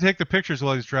how does he take the pictures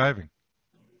while he's driving?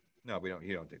 No,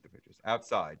 he don't take the pictures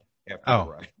outside after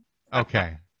the ride.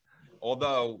 Okay.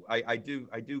 Although I do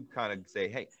kind of say,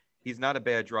 hey, he's not a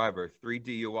bad driver. 3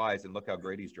 DUIs, and look how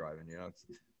great he's driving. You know,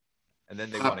 and then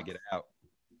they want to get out.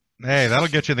 Hey, that'll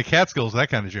get you in the Catskills. That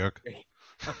kind of joke.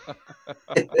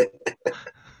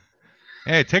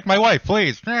 Hey, take my wife,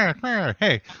 please.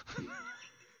 Hey.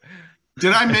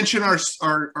 Did I mention our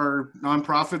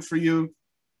nonprofit for you,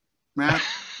 Matt?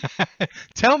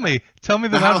 Tell me the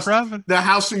nonprofit. The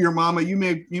house of your mama. You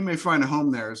may find a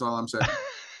home there. Is all I'm saying.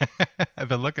 I've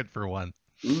been looking for one.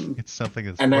 It's something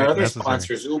that's and our other necessary.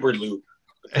 sponsor is Uber Lube.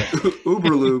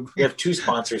 Uber Lube. We have 2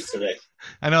 sponsors today.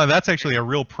 I know that's actually a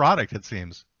real product. It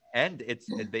seems. And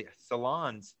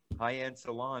salons, high-end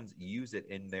salons use it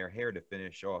in their hair to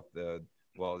finish off the.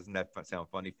 Well, doesn't that sound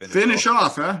funny? Finish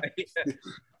off, huh?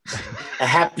 A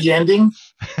happy ending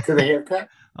to the haircut.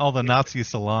 All the Nazi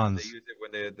salons. They use it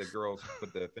when the girls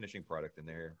put the finishing product in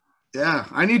their hair. Yeah,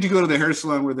 I need to go to the hair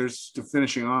salon where there's the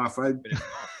finishing off. I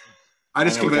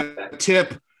just give a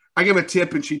tip. I give a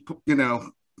tip, and she,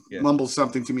 mumbles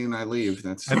something to me, and I leave.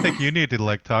 I think you need to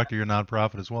talk to your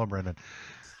nonprofit as well, Brendan.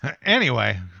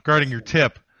 Anyway, regarding your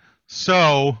tip,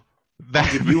 so that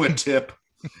I'll give you a tip.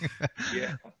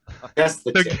 Yeah, that's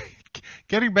the tip.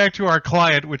 Getting back to our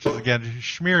client, which is again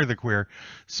Schmear the Queer.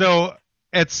 So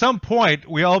at some point,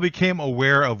 we all became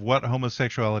aware of what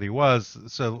homosexuality was.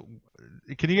 So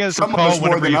can you guys some recall of us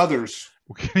more than others?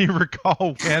 Can you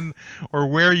recall when or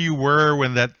where you were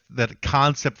when that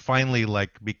concept finally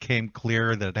became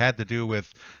clear that it had to do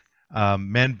with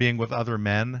men being with other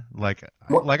men? When he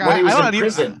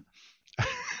was in prison.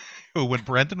 When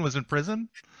Brendan was in prison?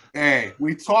 Hey,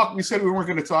 we said we weren't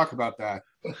going to talk about that.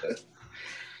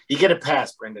 You get a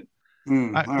pass, Brendan.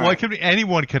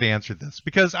 Anyone could answer this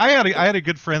because I had a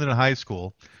good friend in high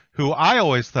school who I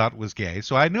always thought was gay.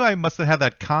 So I knew I must have had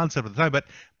that concept at the time.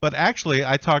 But actually,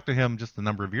 I talked to him just a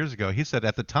number of years ago. He said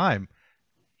at the time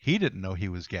he didn't know he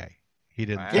was gay. He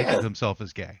didn't think of himself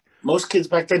as gay. Most kids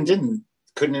back then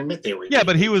couldn't admit they were gay. Yeah,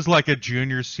 but he was like a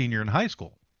junior, senior in high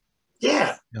school.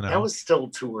 Yeah, that was still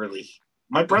too early.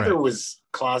 My brother was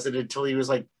closeted until he was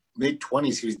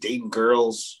mid-20s. He was dating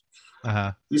girls.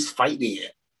 Uh-huh. He was fighting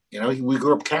it. We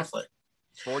grew up Catholic.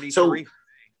 43. So,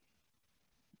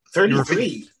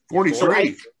 33.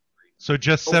 43. So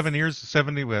just 7 years,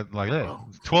 70, 12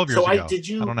 years ago. I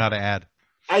don't know how to add.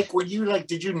 Ike, were you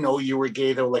did you know you were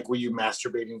gay though? Were you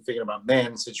masturbating, thinking about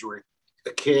men since you were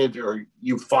a kid, or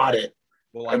you fought it?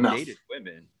 Well, I dated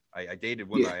women. I dated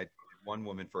women. I had one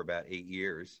woman for about 8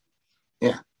 years.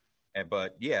 Yeah.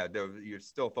 But you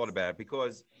still thought about it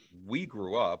because we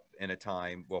grew up in a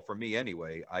time. Well, for me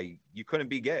anyway, you couldn't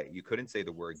be gay. You couldn't say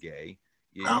the word gay.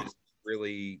 You just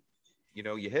really,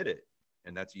 you hid it,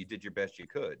 and you did your best you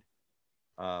could.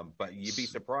 But you'd be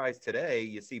surprised today.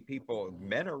 You see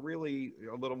men are really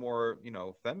a little more,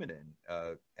 feminine,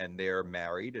 and they're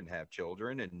married and have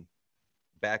children. And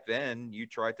back then, you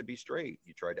tried to be straight.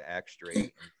 You tried to act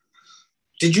straight.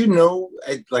 Did you know,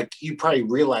 you probably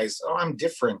realized, I'm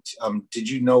different. Did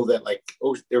you know that,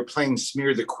 they're playing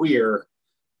Smear the Queer?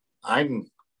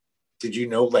 Did you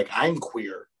know, I'm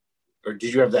queer? Or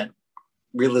did you have that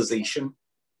realization?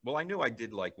 Well, I knew I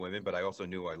did like women, but I also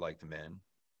knew I liked men,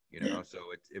 so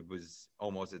it was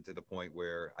almost to the point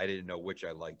where I didn't know which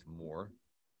I liked more.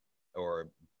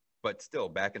 But still,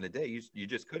 back in the day, you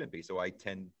just couldn't be. So I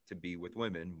tend to be with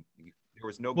women. There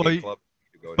was no gay club.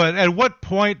 But at what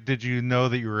point did you know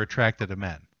that you were attracted to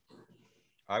men?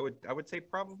 I would say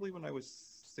probably when I was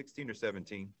 16 or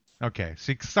 17. Okay.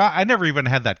 See, 'cause I never even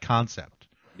had that concept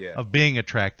of being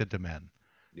attracted to men.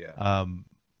 Yeah.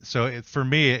 So for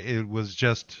me, it was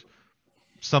just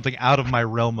something out of my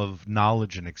realm of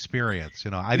knowledge and experience.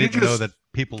 I didn't know that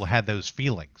people had those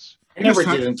feelings. I never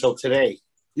did until today.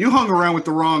 You hung around with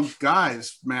the wrong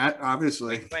guys, Matt,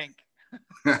 obviously.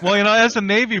 Well, as a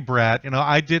Navy brat,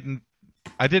 I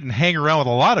didn't hang around with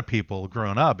a lot of people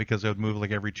growing up because I would move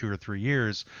every 2 or 3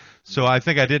 years. So I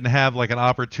think I didn't have an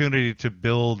opportunity to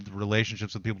build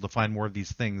relationships with people to find more of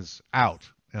these things out.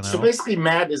 So basically,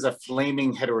 Matt is a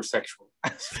flaming heterosexual.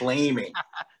 Flaming.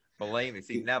 Flaming.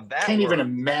 See, now that can't even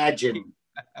imagine.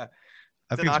 I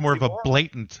think it's more of a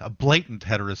blatant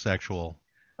heterosexual.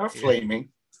 Or flaming.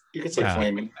 You could say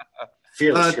flaming.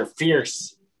 Fierce. You're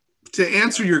fierce. To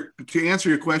answer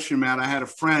your question, Matt, I had a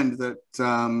friend that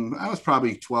I was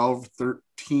probably 12,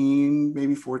 13,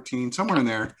 maybe 14, somewhere in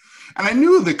there. And I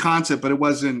knew the concept, but it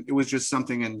was just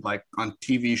something on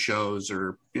TV shows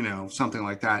or, something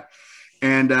like that.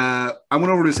 And I went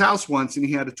over to his house once and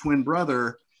he had a twin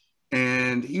brother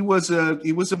and he was a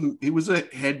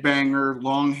headbanger,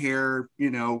 long hair,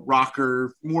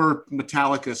 rocker, more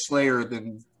Metallica Slayer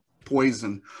than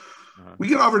Poison. Uh-huh. We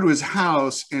get over to his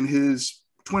house and his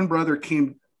twin brother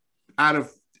came out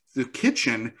of the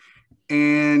kitchen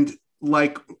and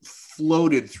like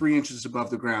floated 3 inches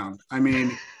above the ground. I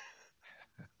mean,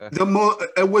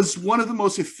 it was one of the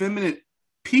most effeminate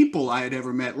people I had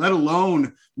ever met, let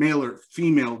alone male or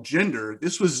female gender.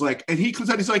 This was like, and he comes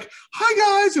out, he's like,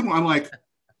 "Hi guys," and I'm like,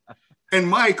 and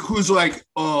Mike, who's like,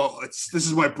 "Oh, this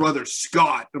is my brother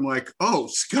Scott." I'm like, "Oh,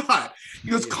 Scott." He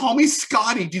goes, "Call me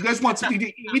Scotty. Do you guys want something to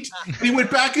eat?" And he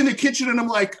went back in the kitchen, and I'm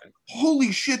like,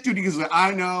 "Holy shit, dude!" He goes,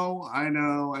 "I know."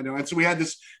 And so we had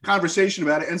this conversation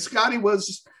about it. And Scotty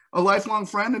was a lifelong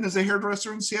friend and is a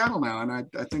hairdresser in Seattle now, and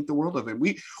I think the world of him.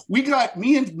 Me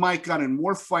and Mike got in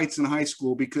more fights in high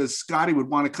school because Scotty would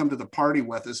want to come to the party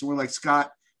with us, and we're like,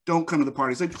 "Scott, don't come to the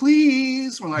party." He's like,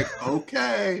 "Please." We're like,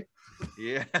 "Okay."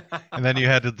 Yeah. And then you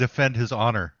had to defend his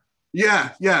honor.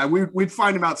 Yeah. We'd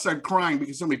find him outside crying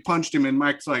because somebody punched him, and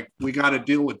Mike's like, "We got to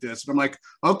deal with this." And I'm like,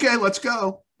 "Okay, let's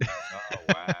go." Oh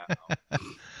wow.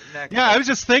 Yeah, I was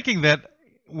just thinking that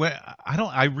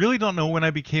I really don't know when I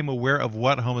became aware of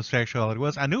what homosexuality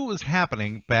was. I knew it was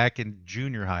happening back in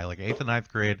junior high, like 8th and 9th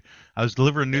grade. I was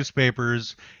delivering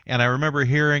newspapers, and I remember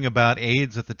hearing about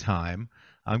AIDS at the time,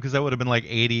 because that would have been like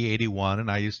 80, 81, and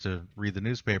I used to read the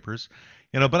newspapers,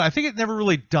 but I think it never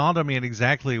really dawned on me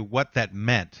exactly what that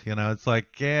meant. It's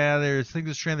like, yeah,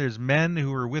 there's men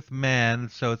who are with men,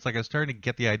 so it's like I was starting to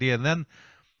get the idea, and then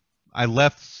I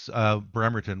left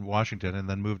Bremerton, Washington, and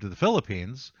then moved to the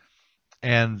Philippines.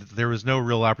 And there was no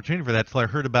real opportunity for that till I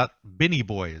heard about Binny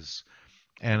Boys.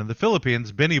 And in the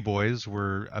Philippines, Binny Boys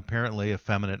were apparently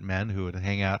effeminate men who would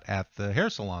hang out at the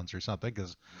hair salons or something,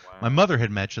 because my mother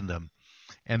had mentioned them.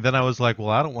 And then I was like,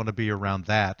 well, I don't want to be around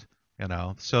that,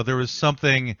 So there was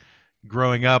something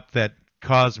growing up that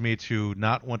caused me to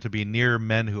not want to be near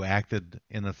men who acted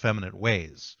in effeminate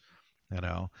ways,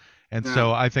 And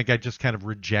so I think I just kind of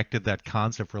rejected that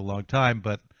concept for a long time.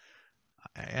 But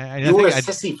you were a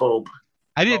sissy-phobe.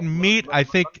 I didn't meet, I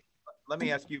think. Let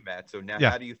me ask you, Matt. So now,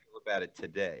 how do you feel about it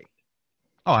today?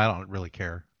 Oh, I don't really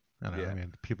care. I Yeah.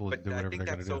 mean, people do whatever they're going to do.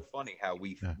 I think that's so funny how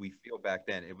we feel back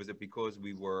then. Was it because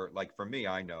we were, like, for me,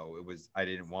 I know it was, I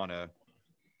didn't want to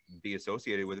be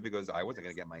associated with it because I wasn't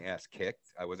going to get my ass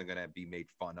kicked. I wasn't going to be made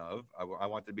fun of. I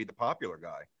wanted to be the popular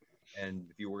guy. And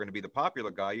if you were going to be the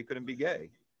popular guy, you couldn't be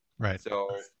gay. Right.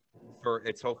 So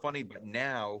it's so funny, but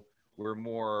now we're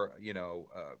more,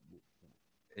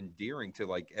 endearing to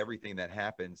like everything that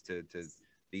happens to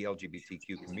the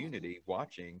LGBTQ community,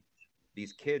 watching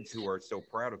these kids who are so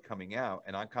proud of coming out.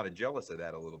 And I'm kind of jealous of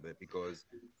that a little bit because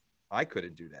I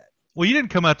couldn't do that. Well, you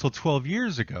didn't come out till 12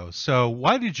 years ago. So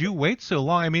why did you wait so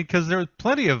long? I mean, because there are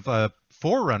plenty of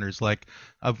forerunners,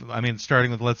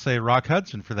 starting with, let's say, Rock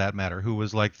Hudson, for that matter, who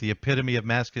was like the epitome of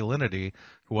masculinity,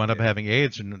 who wound up having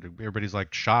AIDS, and everybody's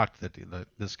like shocked that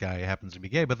this guy happens to be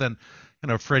gay. But then,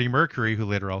 Freddie Mercury, who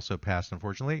later also passed,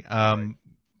 unfortunately,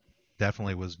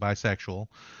 definitely was bisexual.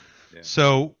 Yeah.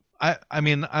 So, I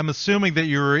mean, I'm assuming that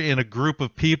you were in a group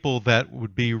of people that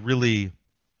would be really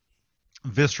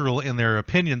visceral in their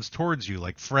opinions towards you,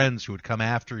 like friends who would come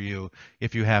after you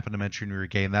if you happen to mention you were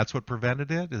gay, and that's what prevented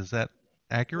it? Is that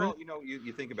accurate? Well,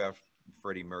 you think about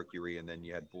Freddie Mercury, and then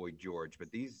you had Boy George,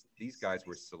 but these guys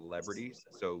were celebrities,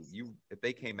 so if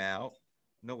they came out,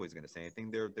 nobody's going to say anything.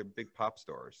 They're big pop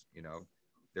stars, They're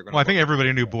going. Well, I think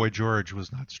everybody knew Boy George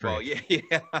was not straight. Well,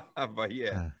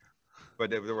 yeah.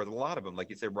 But there were a lot of them, like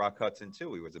you said, Rock Hudson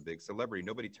too. He was a big celebrity.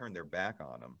 Nobody turned their back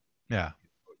on him. Yeah.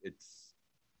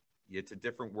 It's a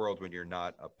different world when you're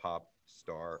not a pop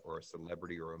star or a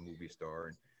celebrity or a movie star,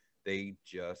 and they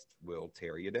just will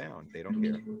tear you down. They don't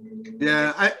care.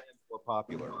 Yeah, more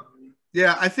popular.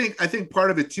 Yeah, I think part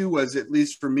of it too was, at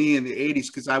least for me in the 80s,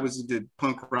 because I was into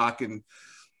punk rock and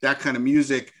that kind of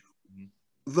music. Mm-hmm.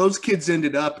 Those kids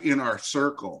ended up in our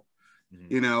circle,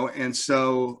 mm-hmm. And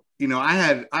so I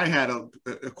had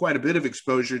quite a bit of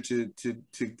exposure to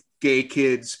gay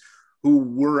kids who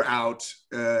were out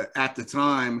at the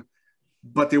time.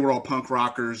 But they were all punk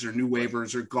rockers or new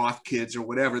wavers or goth kids or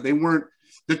whatever. They weren't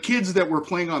the kids that were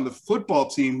playing on the football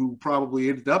team who probably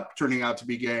ended up turning out to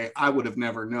be gay. I would have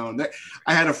never known that.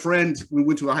 I had a friend, we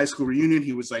went to a high school reunion.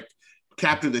 He was like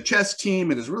captain of the chess team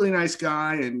and is a really nice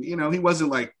guy. And, he wasn't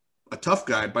like a tough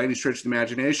guy by any stretch of the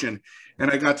imagination.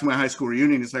 And I got to my high school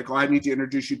reunion. He's like, "Oh, I need to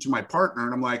introduce you to my partner."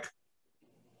 And I'm like,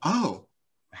 "Oh,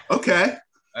 okay."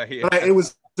 Yeah.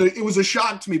 But it was a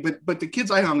shock to me, but the kids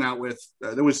I hung out with,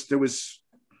 there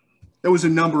was a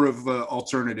number of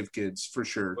alternative kids for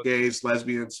sure, gays,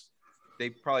 lesbians. They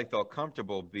probably felt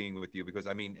comfortable being with you because,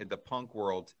 I mean, in the punk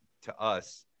world, to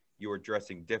us, you were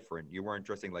dressing different. You weren't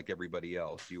dressing like everybody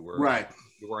else. You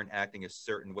weren't acting a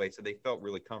certain way, so they felt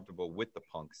really comfortable with the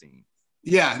punk scene.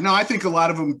 Yeah, no, I think a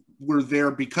lot of them were there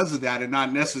because of that and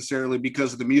not necessarily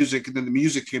because of the music, and then the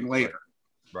music came later.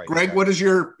 Right. Greg, Exactly. what is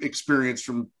your experience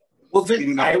from? Well,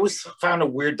 I always found a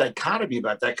weird dichotomy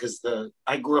about that because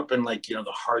I grew up in like,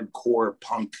 the hardcore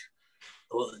punk,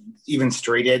 even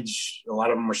straight edge. A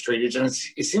lot of them were straight edge, and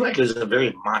it seemed like it was a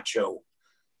very macho.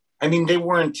 I mean, they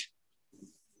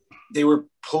were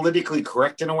politically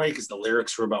correct in a way because the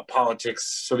lyrics were about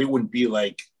politics, so they wouldn't be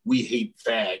like, we hate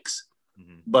fags,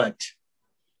 but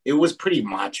it was pretty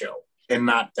macho and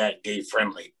not that gay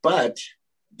friendly. But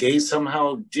gays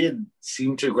somehow did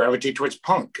seem to gravitate towards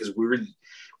punk because we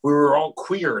were all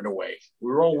queer in a way.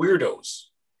 We were all weirdos.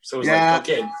 So it was like,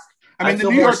 okay, I mean,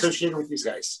 feel more associated with these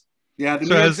guys. Yeah, the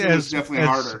New York scene was definitely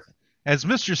harder. As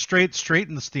Mr.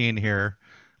 Straitenstein here,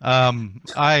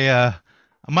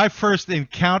 my first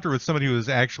encounter with somebody who was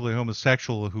actually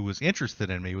homosexual who was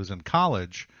interested in me was in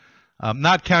college.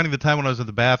 Not counting the time when I was in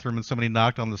the bathroom and somebody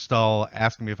knocked on the stall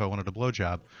asking me if I wanted a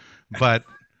blowjob. But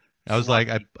I was like,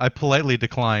 I politely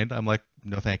declined. I'm like,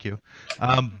 no, thank you.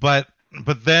 But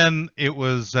then it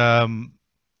was,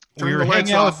 we were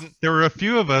hanging out. There were a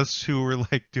few of us who were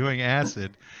like doing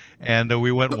acid. And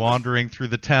we went wandering through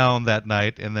the town that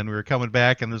night, and then we were coming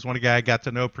back, and there's one guy I got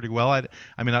to know pretty well. I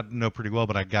mean, not know pretty well,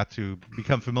 but I got to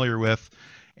become familiar with.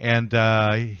 And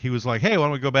he was like, hey, why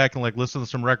don't we go back and like listen to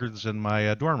some records in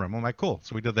my dorm room? I'm like, cool.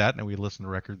 So we did that, and we listened to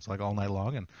records like all night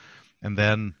long, and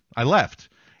then I left.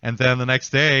 And then the next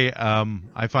day,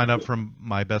 I find out from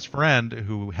my best friend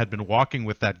who had been walking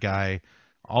with that guy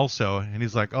also, and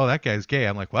he's like, oh, that guy's gay.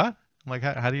 I'm like, what? I'm like,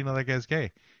 how do you know that guy's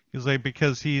gay? He's like,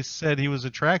 because he said he was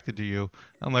attracted to you.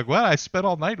 I'm like, what? I spent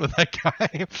all night with that guy.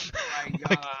 Oh my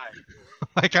God.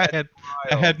 like I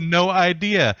had no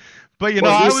idea. But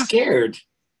I was scared.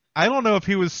 I don't know if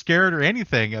he was scared or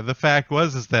anything. The fact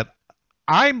is that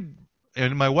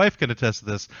and my wife can attest to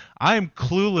this, I'm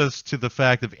clueless to the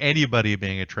fact of anybody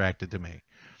being attracted to me.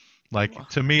 Like,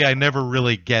 to me, I never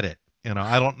really get it.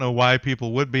 I don't know why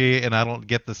people would be, and I don't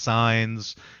get the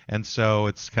signs, and so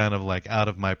it's kind of like out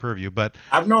of my purview. But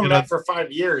I've known Matt for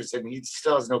 5 years, and he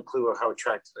still has no clue of how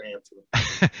attracted I am to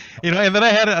him. And then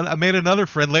I made another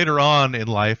friend later on in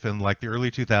life, in like the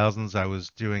early 2000s. I was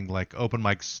doing like open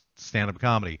mic stand-up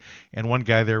comedy, and one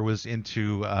guy there was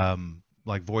into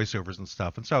like voiceovers and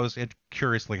stuff, and so I was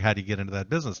curious, like, how do you get into that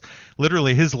business?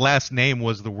 Literally, his last name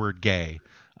was the word gay,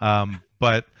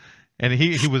 but. And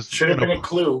he was should have been a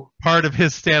clue. Part of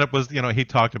his stand-up was, he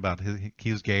talked about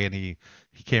he was gay and he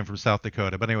came from South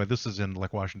Dakota. But anyway, this is in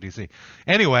like Washington D.C.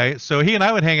 Anyway, so he and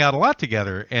I would hang out a lot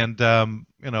together. And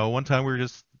one time we were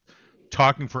just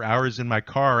talking for hours in my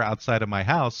car outside of my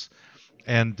house.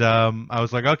 And I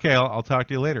was like, okay, I'll talk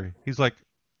to you later. He's like,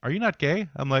 are you not gay?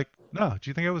 I'm like, no. Do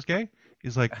you think I was gay?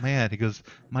 He's like, man. He goes,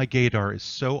 my gaydar is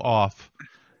so off.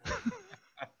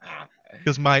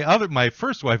 Because my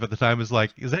first wife at the time was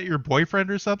like, is that your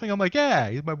boyfriend or something? I'm like, yeah,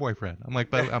 he's my boyfriend. I'm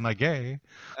like, but I'm not gay.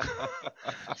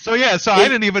 So I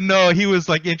didn't even know he was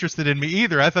like interested in me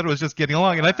either. I thought it was just getting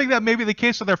along. And I think that may be the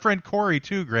case with our friend Corey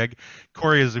too, Greg.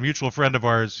 Corey is a mutual friend of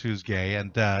ours who's gay.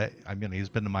 And he's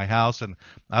been to my house, and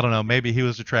I don't know, maybe he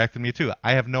was attracted to me too.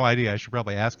 I have no idea. I should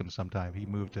probably ask him sometime. He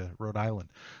moved to Rhode Island.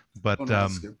 But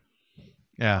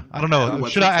yeah, I don't know.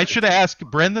 I should have asked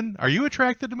Brendan, are you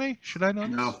attracted to me? Should I know?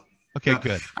 No. Okay,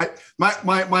 good.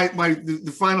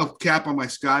 The final cap on my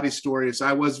Scotty story is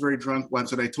I was very drunk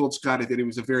once, and I told Scotty that he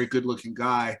was a very good-looking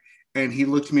guy, and he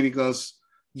looked at me and he goes,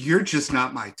 "You're just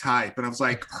not my type," and I was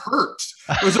like, hurt.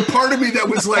 There was a part of me that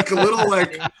was like a little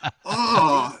like,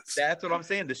 oh. That's what I'm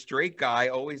saying. The straight guy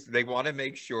they want to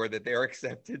make sure that they're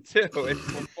accepted too. It's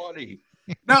so funny.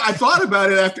 No, I thought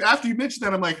about it after you mentioned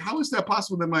that. I'm like, how is that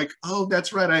possible? And I'm like, oh,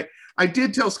 that's right. I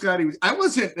did tell Scotty.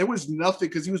 There was nothing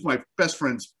because he was my best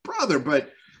friend's brother.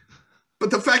 But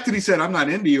the fact that he said, I'm not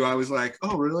into you, I was like,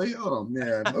 oh, really? Oh,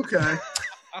 man. Okay.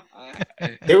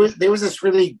 There was this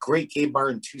really great gay bar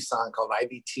in Tucson called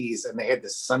IBT's, and they had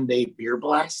this Sunday beer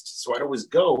blast. So I'd always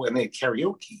go, and they had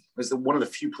karaoke. It was one of the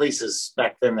few places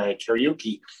back then that had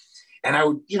karaoke. And I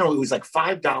would, it was like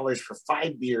 $5 for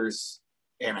 5 beers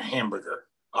and a hamburger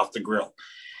off the grill.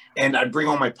 And I'd bring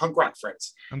all my punk rock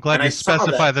friends. I'm glad you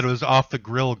specified that it was off the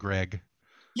grill, Greg.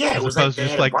 Yeah, it was like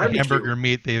just like the hamburger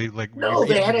meat. They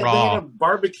had a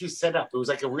barbecue set up. It was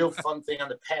like a real fun thing on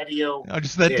the patio. Oh,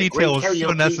 just that detail was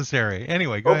so necessary.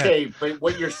 Anyway, go ahead. Okay, but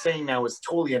what you're saying now is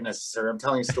totally unnecessary. I'm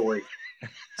telling a story,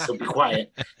 so be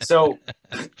quiet. So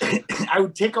I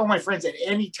would take all my friends at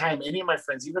any time, any of my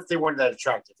friends, even if they weren't that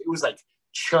attractive. It was like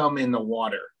chum in the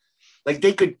water. Like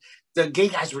the gay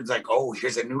guys were like, oh,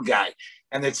 here's a new guy.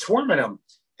 And they'd swarm at him.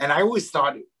 And I always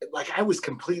thought, like, I was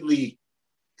completely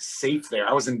safe there.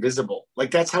 I was invisible.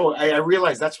 Like that's how I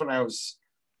realized. That's when I was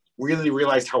really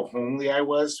realized how homely I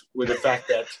was with the fact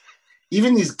that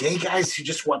even these gay guys who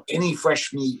just want any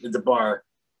fresh meat at the bar,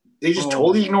 they just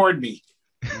totally ignored me.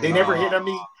 They never hit on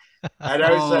me. And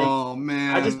I was like,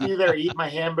 man. I just be there eating my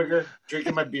hamburger,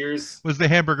 drinking my beers. Was the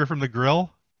hamburger from the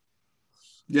grill?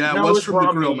 Yeah, No, it was from the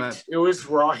raw grill, meat. Matt. It was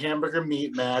raw hamburger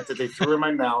meat, Matt, that they threw in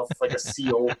my mouth like a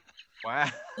seal. Wow.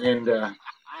 And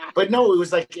but no, it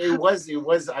was like it was.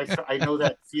 I know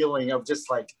that feeling of just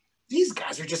like these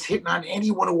guys are just hitting on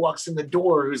anyone who walks in the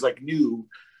door who's like new,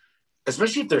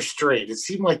 especially if they're straight. It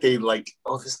seemed like they like,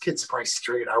 oh, this kid's probably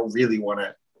straight. I really want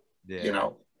to,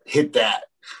 hit that.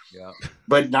 Yeah.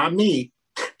 But not me.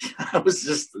 I was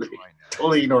just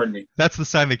totally ignored me. That's the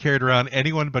sign they carried around.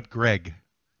 Anyone but Greg.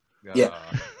 Yeah,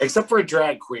 except for a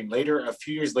drag queen. Later, a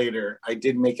few years later, I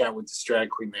did make out with this drag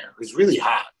queen there. It was really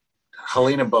hot.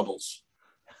 Helena Bubbles.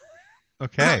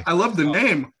 Okay. I love the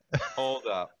name. Hold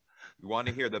up. You want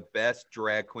to hear the best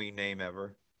drag queen name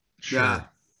ever? Sure. Yeah.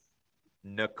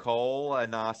 Nicole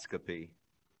Anoscopy.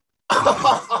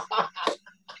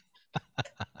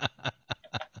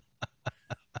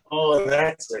 Oh,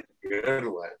 that's a good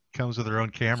one. Comes with her own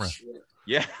camera.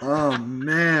 Yeah. Oh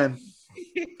man.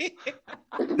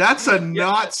 That's a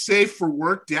not safe for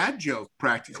work dad joke,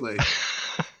 practically.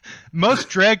 Most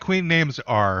drag queen names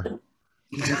are.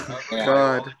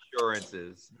 God.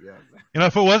 Insurances. Yeah. You know,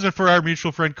 if it wasn't for our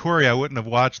mutual friend Corey, I wouldn't have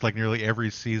watched like nearly every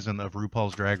season of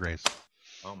RuPaul's Drag Race.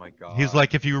 Oh my God. He's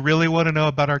like, if you really want to know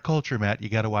about our culture, Matt, you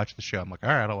got to watch the show. I'm like, all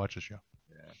right, I'll watch the show.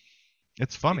 Yeah.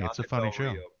 It's funny. It's a Bianca funny Del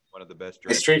show. Rio, one of the best My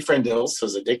drag straight friend Ilse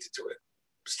was addicted to it.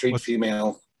 Straight What's-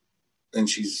 female, and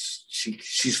she's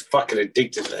fucking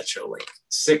addicted to that show, like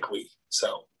sickly,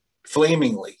 so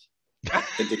flamingly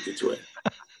addicted to it.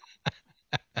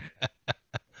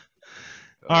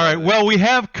 All right. Well, we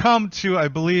have come to, I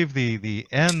believe, the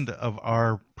end of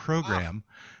our program.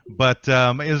 But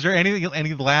is there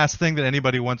any last thing that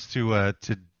anybody wants to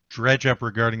dredge up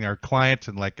regarding our client,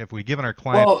 and like if we given our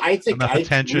client Well, I think enough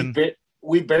attention?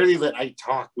 we barely let Ike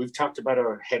talk. We've talked about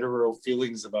our hetero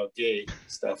feelings about gay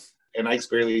stuff, and Ike's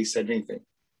barely said anything.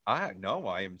 I know.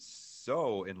 I am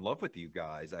so in love with you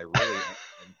guys. I really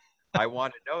am. I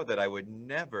want to know that I would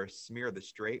never smear the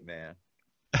straight man.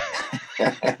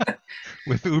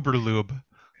 With Uber Lube.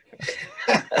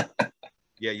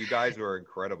 Yeah, you guys were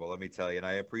incredible, let me tell you. And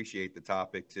I appreciate the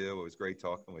topic, too. It was great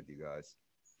talking with you guys.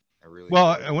 I really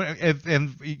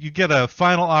And you get a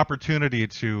final opportunity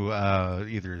to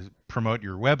either promote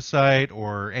your website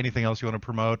or anything else you want to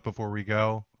promote before we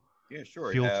go. Yeah,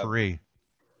 sure. Feel free.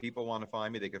 People want to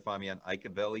find me, they can find me on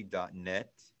ikeavelli.net.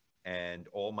 And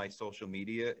all my social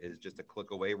media is just a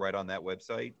click away right on that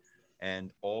website.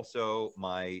 And also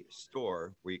my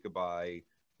store where you could buy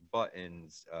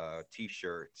buttons,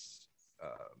 T-shirts,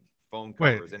 phone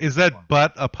Wait, covers. is that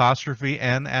butt apostrophe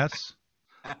NS?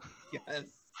 Yes.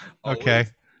 Okay.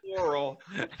 Plural.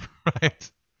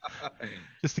 Right.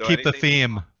 Just to So keep the anything-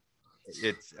 theme.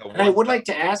 It's a And I would like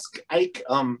to ask Ike,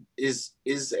 is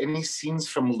any scenes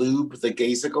from Lube the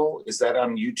Gazicle? Is that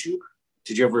on YouTube?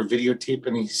 Did you ever videotape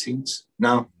any scenes?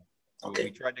 No.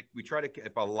 Okay. We try to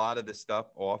keep a lot of the stuff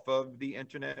off of the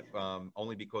internet,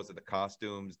 only because of the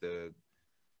costumes,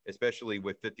 especially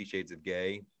with 50 Shades of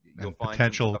Gay. You'll And find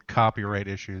potential copyright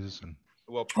issues. And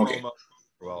Okay.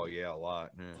 Well, yeah, a lot.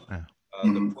 Yeah. The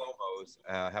Mhm. promos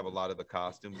have a lot of the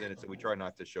costumes in it, so we try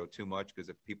not to show too much because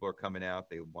if people are coming out,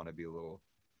 they want to be a little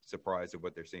surprised at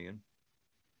what they're seeing.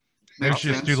 maybe Makes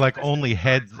just sense. do like only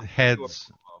heads. I'm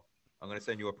going to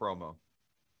send you a promo.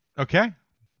 Okay.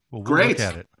 Well, we'll Great. look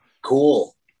at it.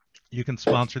 Cool. You can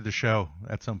sponsor the show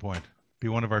at some point. Be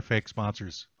one of our fake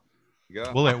sponsors. You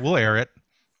go. We'll air it.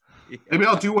 Maybe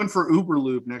I'll do one for Uber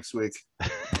Lube next week. There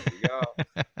you go.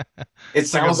 It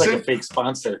sounds like a sim- fake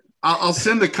sponsor. I'll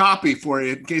send a copy for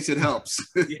you in case it helps.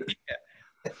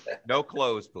 No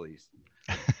clothes, please.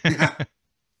 Yeah.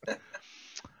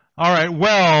 All right.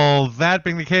 Well, that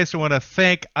being the case, I want to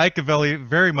thank Ike Avelli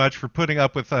very much for putting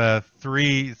up with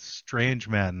three strange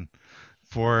men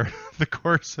for the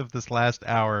course of this last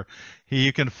hour.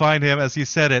 You can find him, as he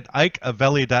said, at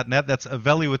ikeavelli.net. That's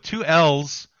Avelli with two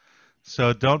L's,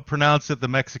 so don't pronounce it the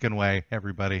Mexican way,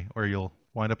 everybody, or you'll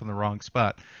wind up in the wrong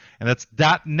spot. And that's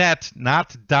 .net,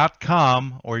 not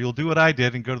 .com, or you'll do what I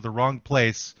did and go to the wrong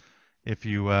place if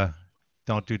you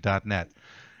don't do .net.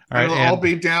 All right, It'll and- all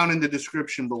be down in the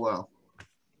description below.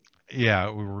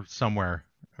 Yeah, we were somewhere,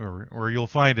 or you'll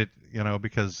find it,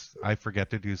 because I forget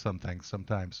to do some things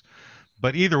sometimes.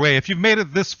 But either way, if you've made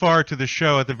it this far to the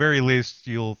show, at the very least,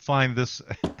 you'll find this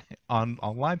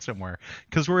online somewhere,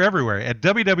 because we're everywhere at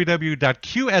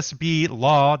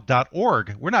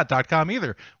www.qsblaw.org. We're not .com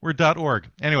either. We're .org.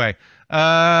 Anyway.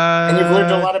 And you've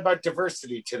learned a lot about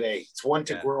diversity today. It's one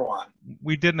to grow on.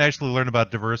 We didn't actually learn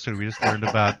about diversity. We just learned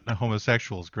about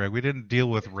homosexuals, Greg. We didn't deal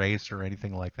with race or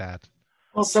anything like that.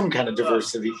 Well, some kind of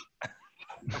diversity.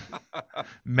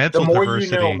 Mental the more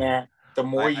diversity. you know, Matt, the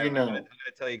more you know. I'm going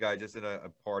to tell you guys, just in a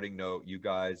parting note, you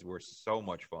guys were so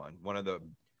much fun. One of the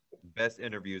best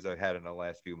interviews I've had in the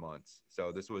last few months.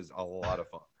 So this was a lot of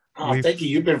fun. Oh, thank you.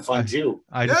 You've been fun too.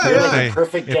 I just Yeah, want to yeah. say,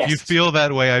 Perfect if you guest. feel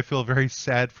that way, I feel very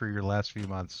sad for your last few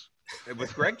months.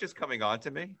 Was Greg just coming on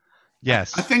to me?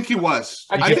 Yes. I think he was.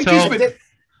 I I can think tell-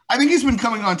 I think he's been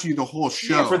coming on to you the whole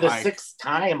show. Yeah, for the Mike. 6th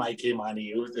time I came on to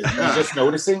you. Are you just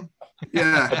noticing?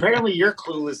 Yeah. Apparently you're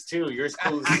clueless too. You're as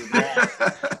clueless as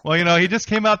that. Well, he just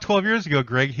came out 12 years ago,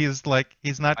 Greg. He's not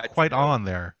That's quite true. on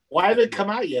there. Why haven't it come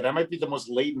out yet? I might be the most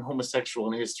latent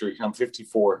homosexual in history. I'm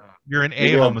 54. You're an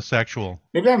Maybe I'm- a-homosexual.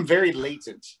 Maybe I'm very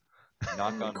latent.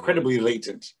 Knock on Incredibly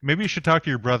latent. Maybe you should talk to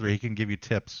your brother. He can give you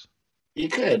tips, You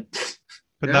could.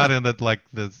 but Yeah. not in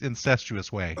the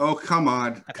incestuous way. Oh, come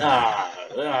on.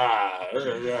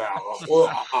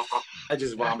 I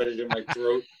just vomited in my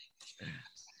throat.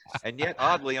 And yet,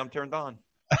 oddly, I'm turned on.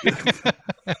 All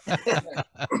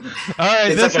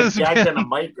right, It's this like I has gagged been, on a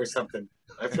mic or something.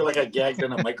 I feel like I gagged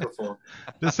on a microphone.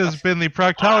 this has been the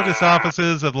proctologist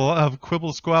offices of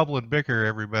Quibble, Squabble, and Bicker,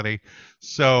 everybody.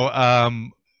 So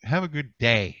have a good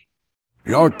day.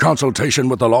 Your consultation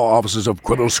with the law offices of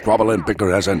Quibble, Squabble, and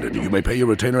Bicker has ended. You may pay your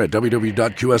retainer at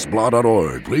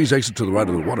www.qsblaw.org. Please exit to the right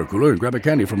of the water cooler and grab a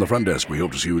candy from the front desk. We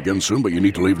hope to see you again soon, but you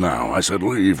need to leave now. I said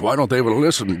leave. Why don't they ever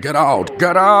listen? Get out!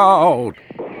 Get out!